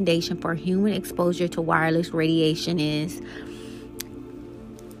recommendation for human exposure to wireless radiation is,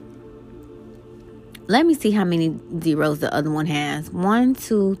 let me see how many zeros the other one has. 1,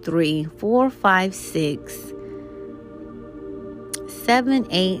 2, 3, 4, 5, 6, 7,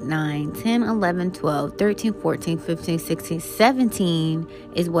 8, 9, 10, 11, 12, 13, 14, 15, 16, 17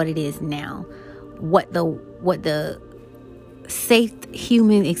 is what it is now. What the safe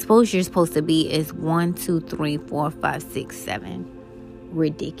human exposure is supposed to be is 1, 2, 3, 4, 5, 6, 7.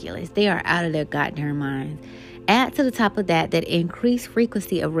 Ridiculous. They are out of their goddamn minds. Add to the top of that increased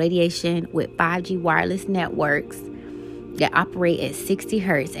frequency of radiation with 5G wireless networks that operate at 60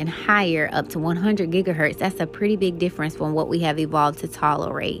 hertz and higher up to 100 gigahertz. That's a pretty big difference from what we have evolved to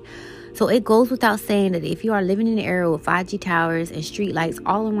tolerate. So it goes without saying that if you are living in an area with 5G towers and street lights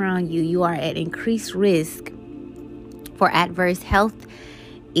all around you, you are at increased risk for adverse health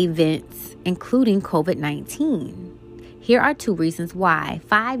events, including COVID-19. Here are 2 reasons why.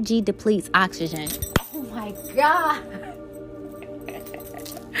 5G depletes oxygen. Oh my God.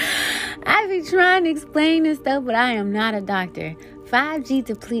 I've been trying to explain this stuff, but I am not a doctor. 5G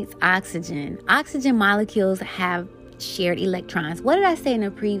depletes oxygen. Oxygen molecules have shared electrons. What did I say in a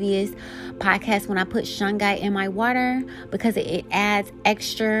previous podcast when I put shungite in my water? Because it adds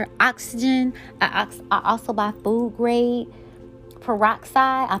extra oxygen. I also buy food grade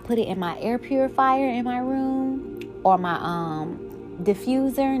peroxide. I put it in my air purifier in my room, or my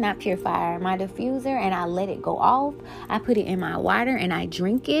diffuser, not purifier, my diffuser, and I let it go off. I put it in my water and I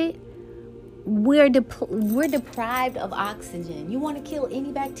drink it. We're deprived of oxygen. You want to kill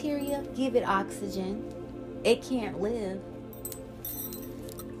any bacteria? Give it oxygen. It can't live.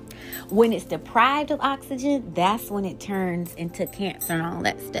 When it's deprived of oxygen, that's when it turns into cancer and all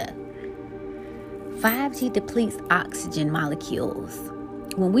that stuff. 5G depletes oxygen molecules.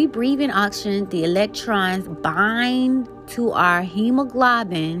 When we breathe in oxygen, the electrons bind to our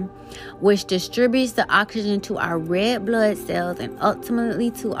hemoglobin, which distributes the oxygen to our red blood cells and ultimately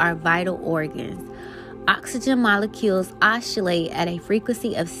to our vital organs. Oxygen molecules oscillate at a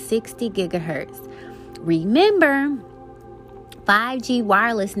frequency of 60 gigahertz. Remember, 5G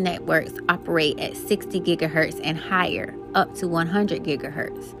wireless networks operate at 60 gigahertz and higher, up to 100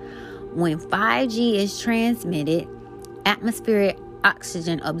 gigahertz. When 5G is transmitted, atmospheric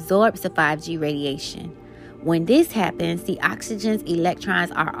oxygen absorbs the 5G radiation. When this happens, the oxygen's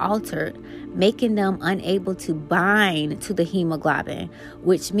electrons are altered, making them unable to bind to the hemoglobin,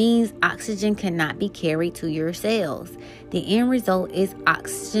 which means oxygen cannot be carried to your cells. The end result is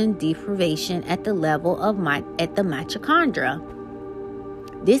oxygen deprivation at the level of the mitochondria.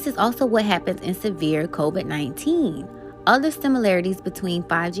 This is also what happens in severe COVID-19. Other similarities between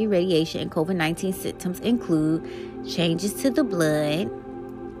 5G radiation and COVID-19 symptoms include changes to the blood,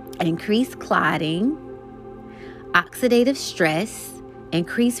 increased clotting, oxidative stress,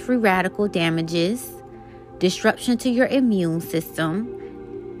 increased free radical damages, disruption to your immune system.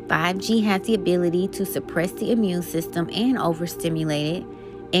 5G has the ability to suppress the immune system and overstimulate it,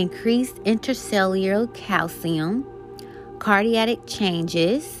 increased intercellular calcium, cardiac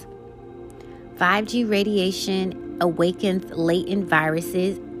changes. 5G radiation awakens latent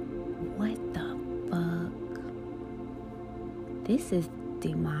viruses. What the fuck? This is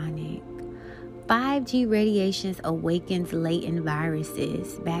demonic. 5G radiations awakens latent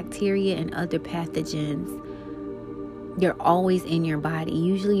viruses, bacteria, and other pathogens. They're always in your body.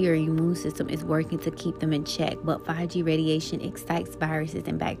 Usually your immune system is working to keep them in check, but 5G radiation excites viruses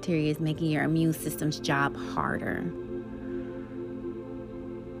and bacteria, making your immune system's job harder.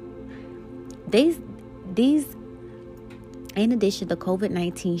 These, in addition, the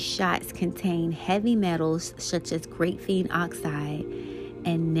COVID-19 shots contain heavy metals such as graphene oxide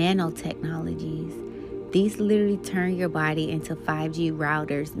and nanotechnologies. These literally turn your body into 5G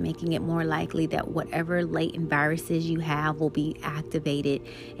routers, making it more likely that whatever latent viruses you have will be activated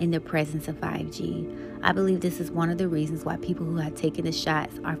in the presence of 5G. I believe this is one of the reasons why people who have taken the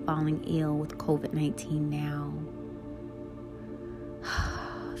shots are falling ill with COVID-19 now.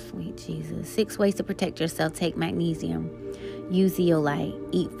 Sweet Jesus. 6 ways to protect yourself. Take magnesium. Use zeolite.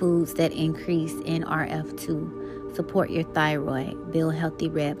 Eat foods that increase NRF2. Support your thyroid. Build healthy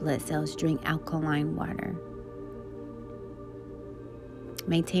red blood cells. Drink alkaline water.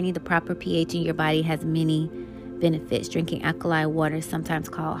 Maintaining the proper pH in your body has many benefits. Drinking alkaline water, sometimes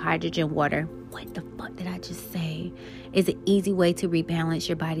called hydrogen water, what the fuck did I just say? Is an easy way to rebalance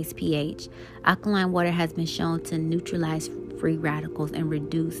your body's pH. Alkaline water has been shown to neutralize free radicals and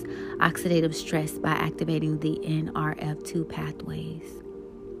reduce oxidative stress by activating the NRF2 pathways.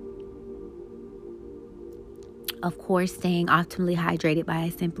 Of course, staying optimally hydrated by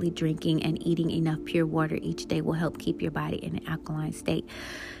simply drinking and eating enough pure water each day will help keep your body in an alkaline state.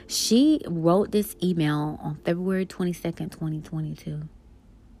 She wrote this email on February 22nd, 2022.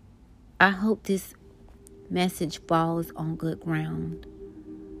 I hope this message falls on good ground,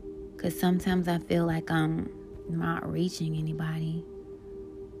 because sometimes I feel like I'm not reaching anybody.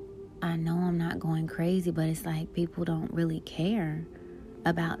 I know I'm not going crazy, but it's like people don't really care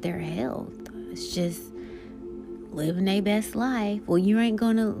about their health. It's just living their best life. Well, you ain't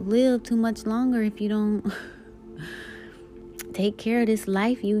gonna live too much longer if you don't take care of this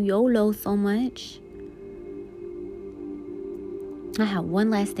life you YOLO so much. I have one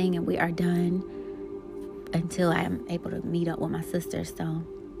last thing and we are done until I'm able to meet up with my sister. So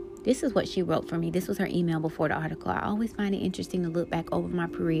this is what she wrote for me. This was her email before the article. I always find it interesting to look back over my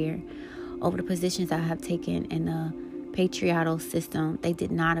career, over the positions I have taken in the patriarchal system they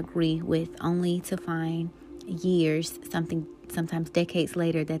did not agree with, only to find years, sometimes decades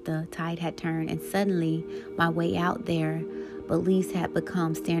later, that the tide had turned and suddenly my way out there beliefs had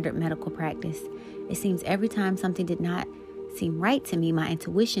become standard medical practice. It seems every time something did not seem right to me, my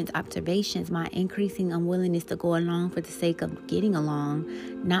intuitions, observations, my increasing unwillingness to go along for the sake of getting along,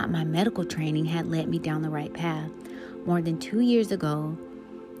 not my medical training, had led me down the right path. More than 2 years ago,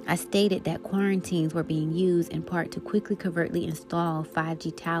 I stated that quarantines were being used in part to quickly covertly install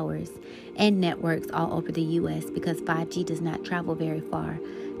 5G towers and networks all over the U.S. because 5G does not travel very far.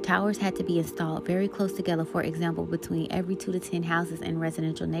 Towers had to be installed very close together, for example, between every 2 to 10 houses in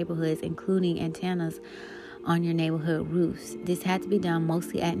residential neighborhoods, including antennas on your neighborhood roofs. This had to be done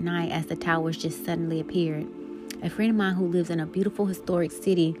mostly at night as the towers just suddenly appeared. A friend of mine who lives in a beautiful historic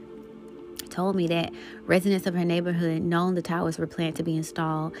city told me that residents of her neighborhood, known the towers were planned to be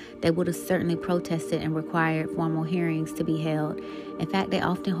installed, they would have certainly protested and required formal hearings to be held. In fact, they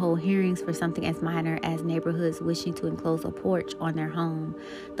often hold hearings for something as minor as neighborhoods wishing to enclose a porch on their home.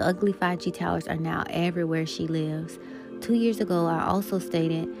 The ugly 5G towers are now everywhere she lives. 2 years ago, I also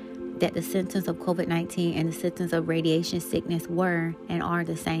stated that the symptoms of COVID-19 and the symptoms of radiation sickness were and are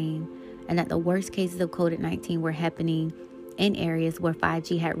the same. and that the worst cases of COVID-19 were happening in areas where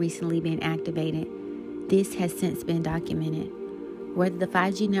 5G had recently been activated. This has since been documented. Whether the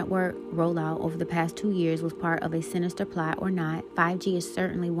 5G network rollout over the past 2 years was part of a sinister plot or not, 5G is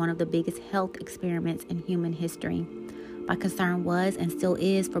certainly one of the biggest health experiments in human history. My concern was and still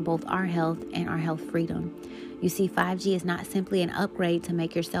is for both our health and our health freedom. You see, 5G is not simply an upgrade to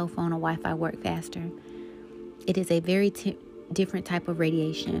make your cell phone or Wi-Fi work faster. It is a very different type of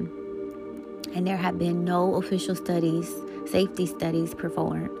radiation, and there have been no official safety studies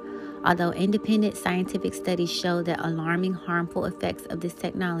performed. Although independent scientific studies show the alarming harmful effects of this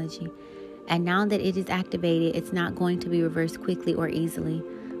technology, and now that it is activated, it's not going to be reversed quickly or easily.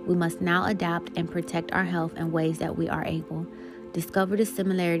 We must now adapt and protect our health in ways that we are able. Discover the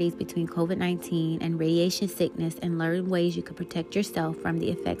similarities between COVID-19 and radiation sickness and learn ways you can protect yourself from the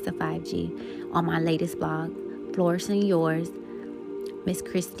effects of 5G on my latest blog, Flourishing Yours, Miss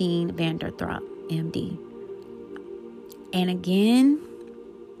Christine Vanderthrop, MD. And again,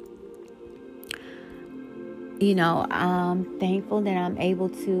 I'm thankful that I'm able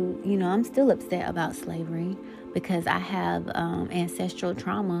to, I'm still upset about slavery because I have ancestral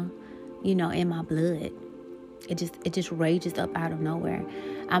trauma, in my blood. It just rages up out of nowhere.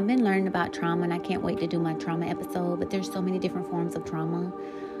 I've been learning about trauma, and I can't wait to do my trauma episode, but there's so many different forms of trauma.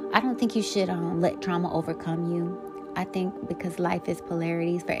 I don't think you should let trauma overcome you. I think because life is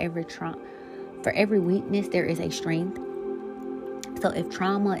polarities, for every weakness, there is a strength. So if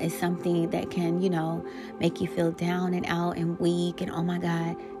trauma is something that can, make you feel down and out and weak and oh my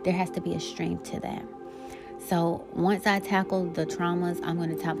God, there has to be a strength to that. So once I tackle the traumas, I'm going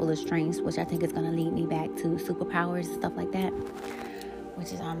to tackle the strengths, which I think is going to lead me back to superpowers and stuff like that,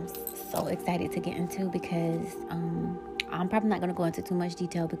 which is I'm so excited to get into because I'm probably not going to go into too much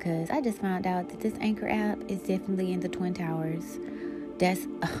detail because I just found out that this Anchor app is definitely in the Twin Towers. That's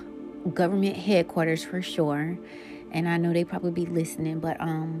government headquarters for sure. And I know they probably be listening, but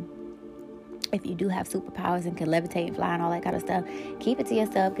if you do have superpowers and can levitate and fly and all that kind of stuff, keep it to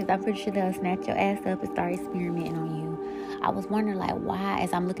yourself because I'm pretty sure they'll snatch your ass up and start experimenting on you. I was wondering, why,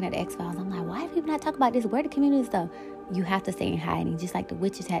 as I'm looking at the X-Files, I'm like, why do people not talk about this? Where the community stuff? You have to stay in hiding, just like the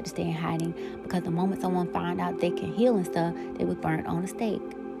witches had to stay in hiding because the moment someone found out they can heal and stuff, they would burn on a stake.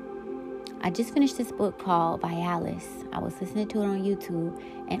 I just finished this book called Vialis. I was listening to it on YouTube,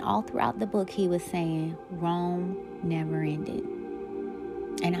 and all throughout the book, he was saying Rome never ended.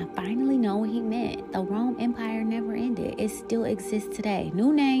 And I finally know what he meant. The Rome Empire never ended. It still exists today.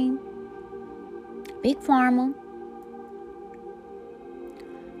 New name, Big Pharma,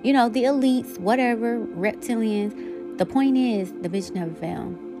 the elites, whatever, reptilians. The point is, the bitch never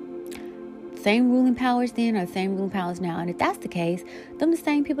fell. Same ruling powers then are the same ruling powers now. And if that's the case, them the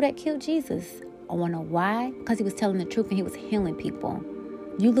same people that killed Jesus. I want to know why? Because he was telling the truth and he was healing people.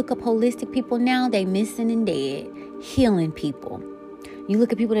 You look up holistic people now, they missing and dead. Healing people. You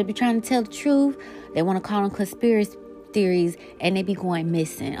look at people that be trying to tell the truth, they want to call them conspiracy theories and they be going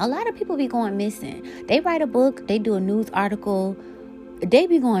missing. A lot of people be going missing. They write a book, they do a news article, they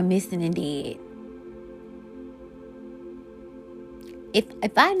be going missing and dead.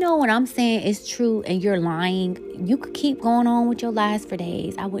 If I know what I'm saying is true and you're lying, you could keep going on with your lies for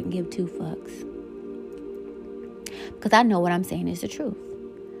days. I wouldn't give two fucks. Because I know what I'm saying is the truth.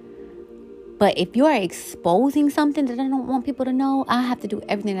 But if you are exposing something that I don't want people to know, I have to do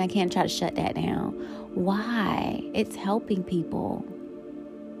everything I can to try to shut that down. Why? It's helping people.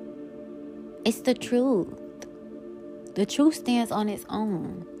 It's the truth. The truth stands on its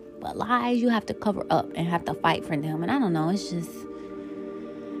own. But lies, you have to cover up and have to fight for them. And I don't know, it's just...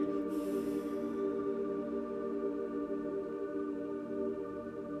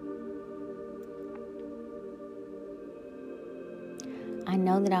 I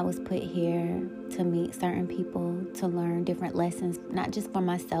know that I was put here to meet certain people, to learn different lessons, not just for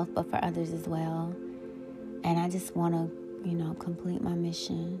myself, but for others as well. And I just want to, complete my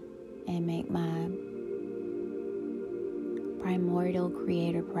mission and make my primordial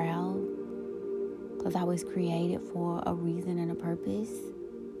creator proud. Because I was created for a reason and a purpose.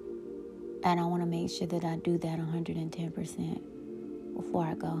 And I want to make sure that I do that 110% before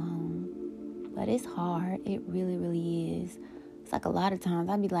I go home. But it's hard. It really, really is. It's like a lot of times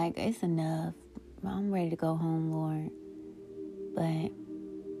I'd be like, it's enough. I'm ready to go home, Lord. But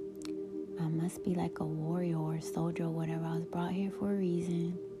I must be like a warrior or a soldier or whatever. I was brought here for a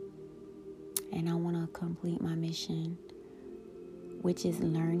reason. And I want to complete my mission, which is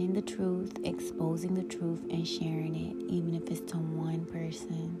learning the truth, exposing the truth, and sharing it, even if it's to one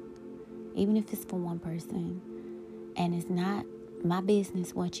person. Even if it's for one person. And it's not my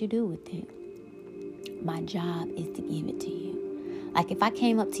business what you do with it. My job is to give it to you. Like if I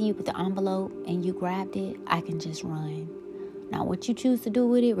came up to you with the envelope and you grabbed it, I can just run. Now, what you choose to do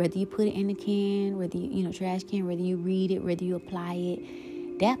with it, whether you put it in the can, whether you, trash can, whether you read it, whether you apply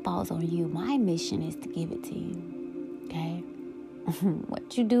it, that falls on you. My mission is to give it to you, okay?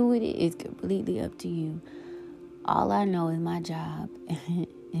 What you do with it is completely up to you. All I know is my job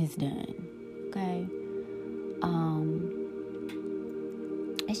is done, okay?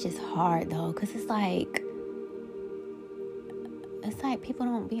 It's just hard, though, because it's like people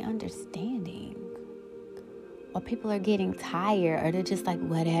don't be understanding. Or people are getting tired, or they're just like,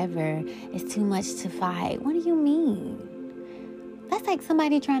 whatever, it's too much to fight. What do you mean? That's like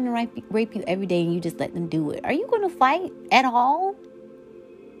somebody trying to rape you every day and you just let them do it. Are you going to fight at all?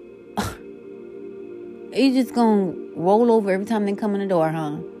 You just going to roll over every time they come in the door,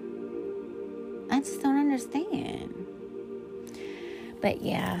 huh? I just don't understand. But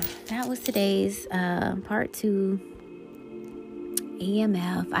yeah, that was today's part 2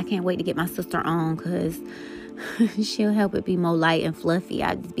 EMF. I can't wait to get my sister on because she'll help it be more light and fluffy.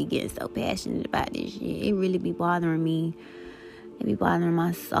 I just be getting so passionate about this shit. It really be bothering me. It be bothering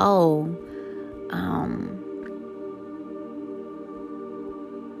my soul.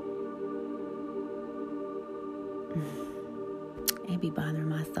 It be bothering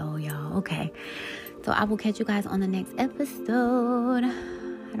my soul, y'all. Okay. So I will catch you guys on the next episode.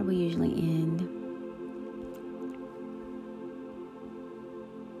 How do we usually end?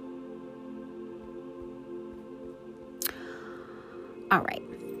 All right.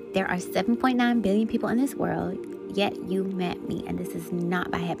 There are 7.9 billion people in this world, yet you met me, and this is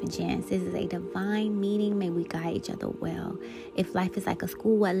not by happen chance. This is a divine meeting. May we guide each other well. If life is like a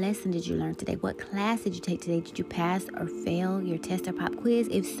school, what lesson did you learn today? What class did you take today? Did you pass or fail your test or pop quiz?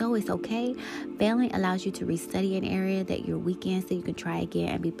 If so, it's okay. Failing allows you to restudy an area that you're weak in so you can try again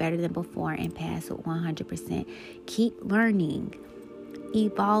and be better than before and pass with 100%. Keep learning,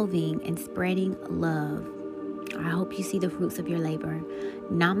 evolving, and spreading love. I hope you see the fruits of your labor.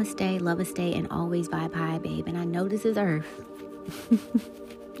 Namaste, love-a-stay, and always vibe high, babe. And I know this is Earth.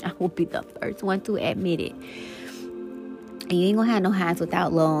 I will be the first one to admit it. And you ain't gonna have no highs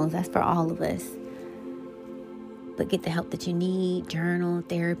without lows. That's for all of us. But get the help that you need, journal,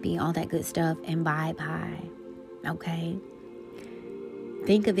 therapy, all that good stuff, and vibe high. Okay?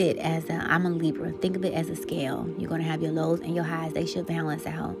 Think of it as I'm a Libra. Think of it as a scale. You're going to have your lows and your highs. They should balance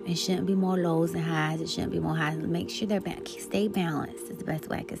out. It shouldn't be more lows than highs. It shouldn't be more highs. Make sure they're stay balanced is the best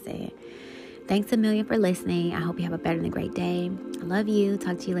way I could say it. Thanks a million for listening. I hope you have a better than great day. I love you.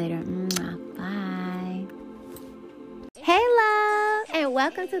 Talk to you later. Mwah. Bye. Hey, love, and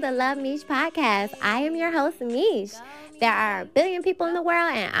welcome to the Love Mish podcast. I am your host, Mish. There are a billion people in the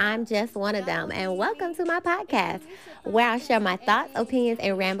world, and I'm just one of them. And welcome to my podcast, where I'll share my thoughts, opinions,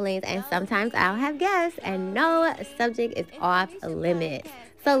 and ramblings, and sometimes I'll have guests, and no subject is off limits.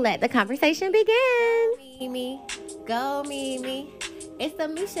 So let the conversation begin. Go meet me. It's the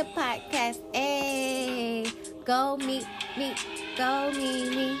Misha podcast. Hey, go meet me. Go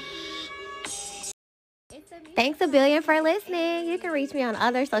meet me. Thanks a billion for listening. You can reach me on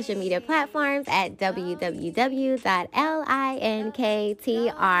other social media platforms at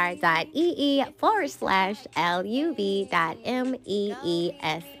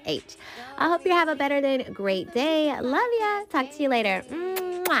www.linktr.ee/lub.meesh. I hope you have a better than great day. Love ya. Talk to you later.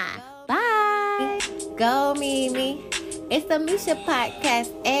 Mwah. Bye. Go meet me. It's the Misha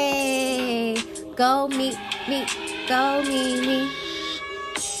podcast. Hey, go meet me. Go meet me.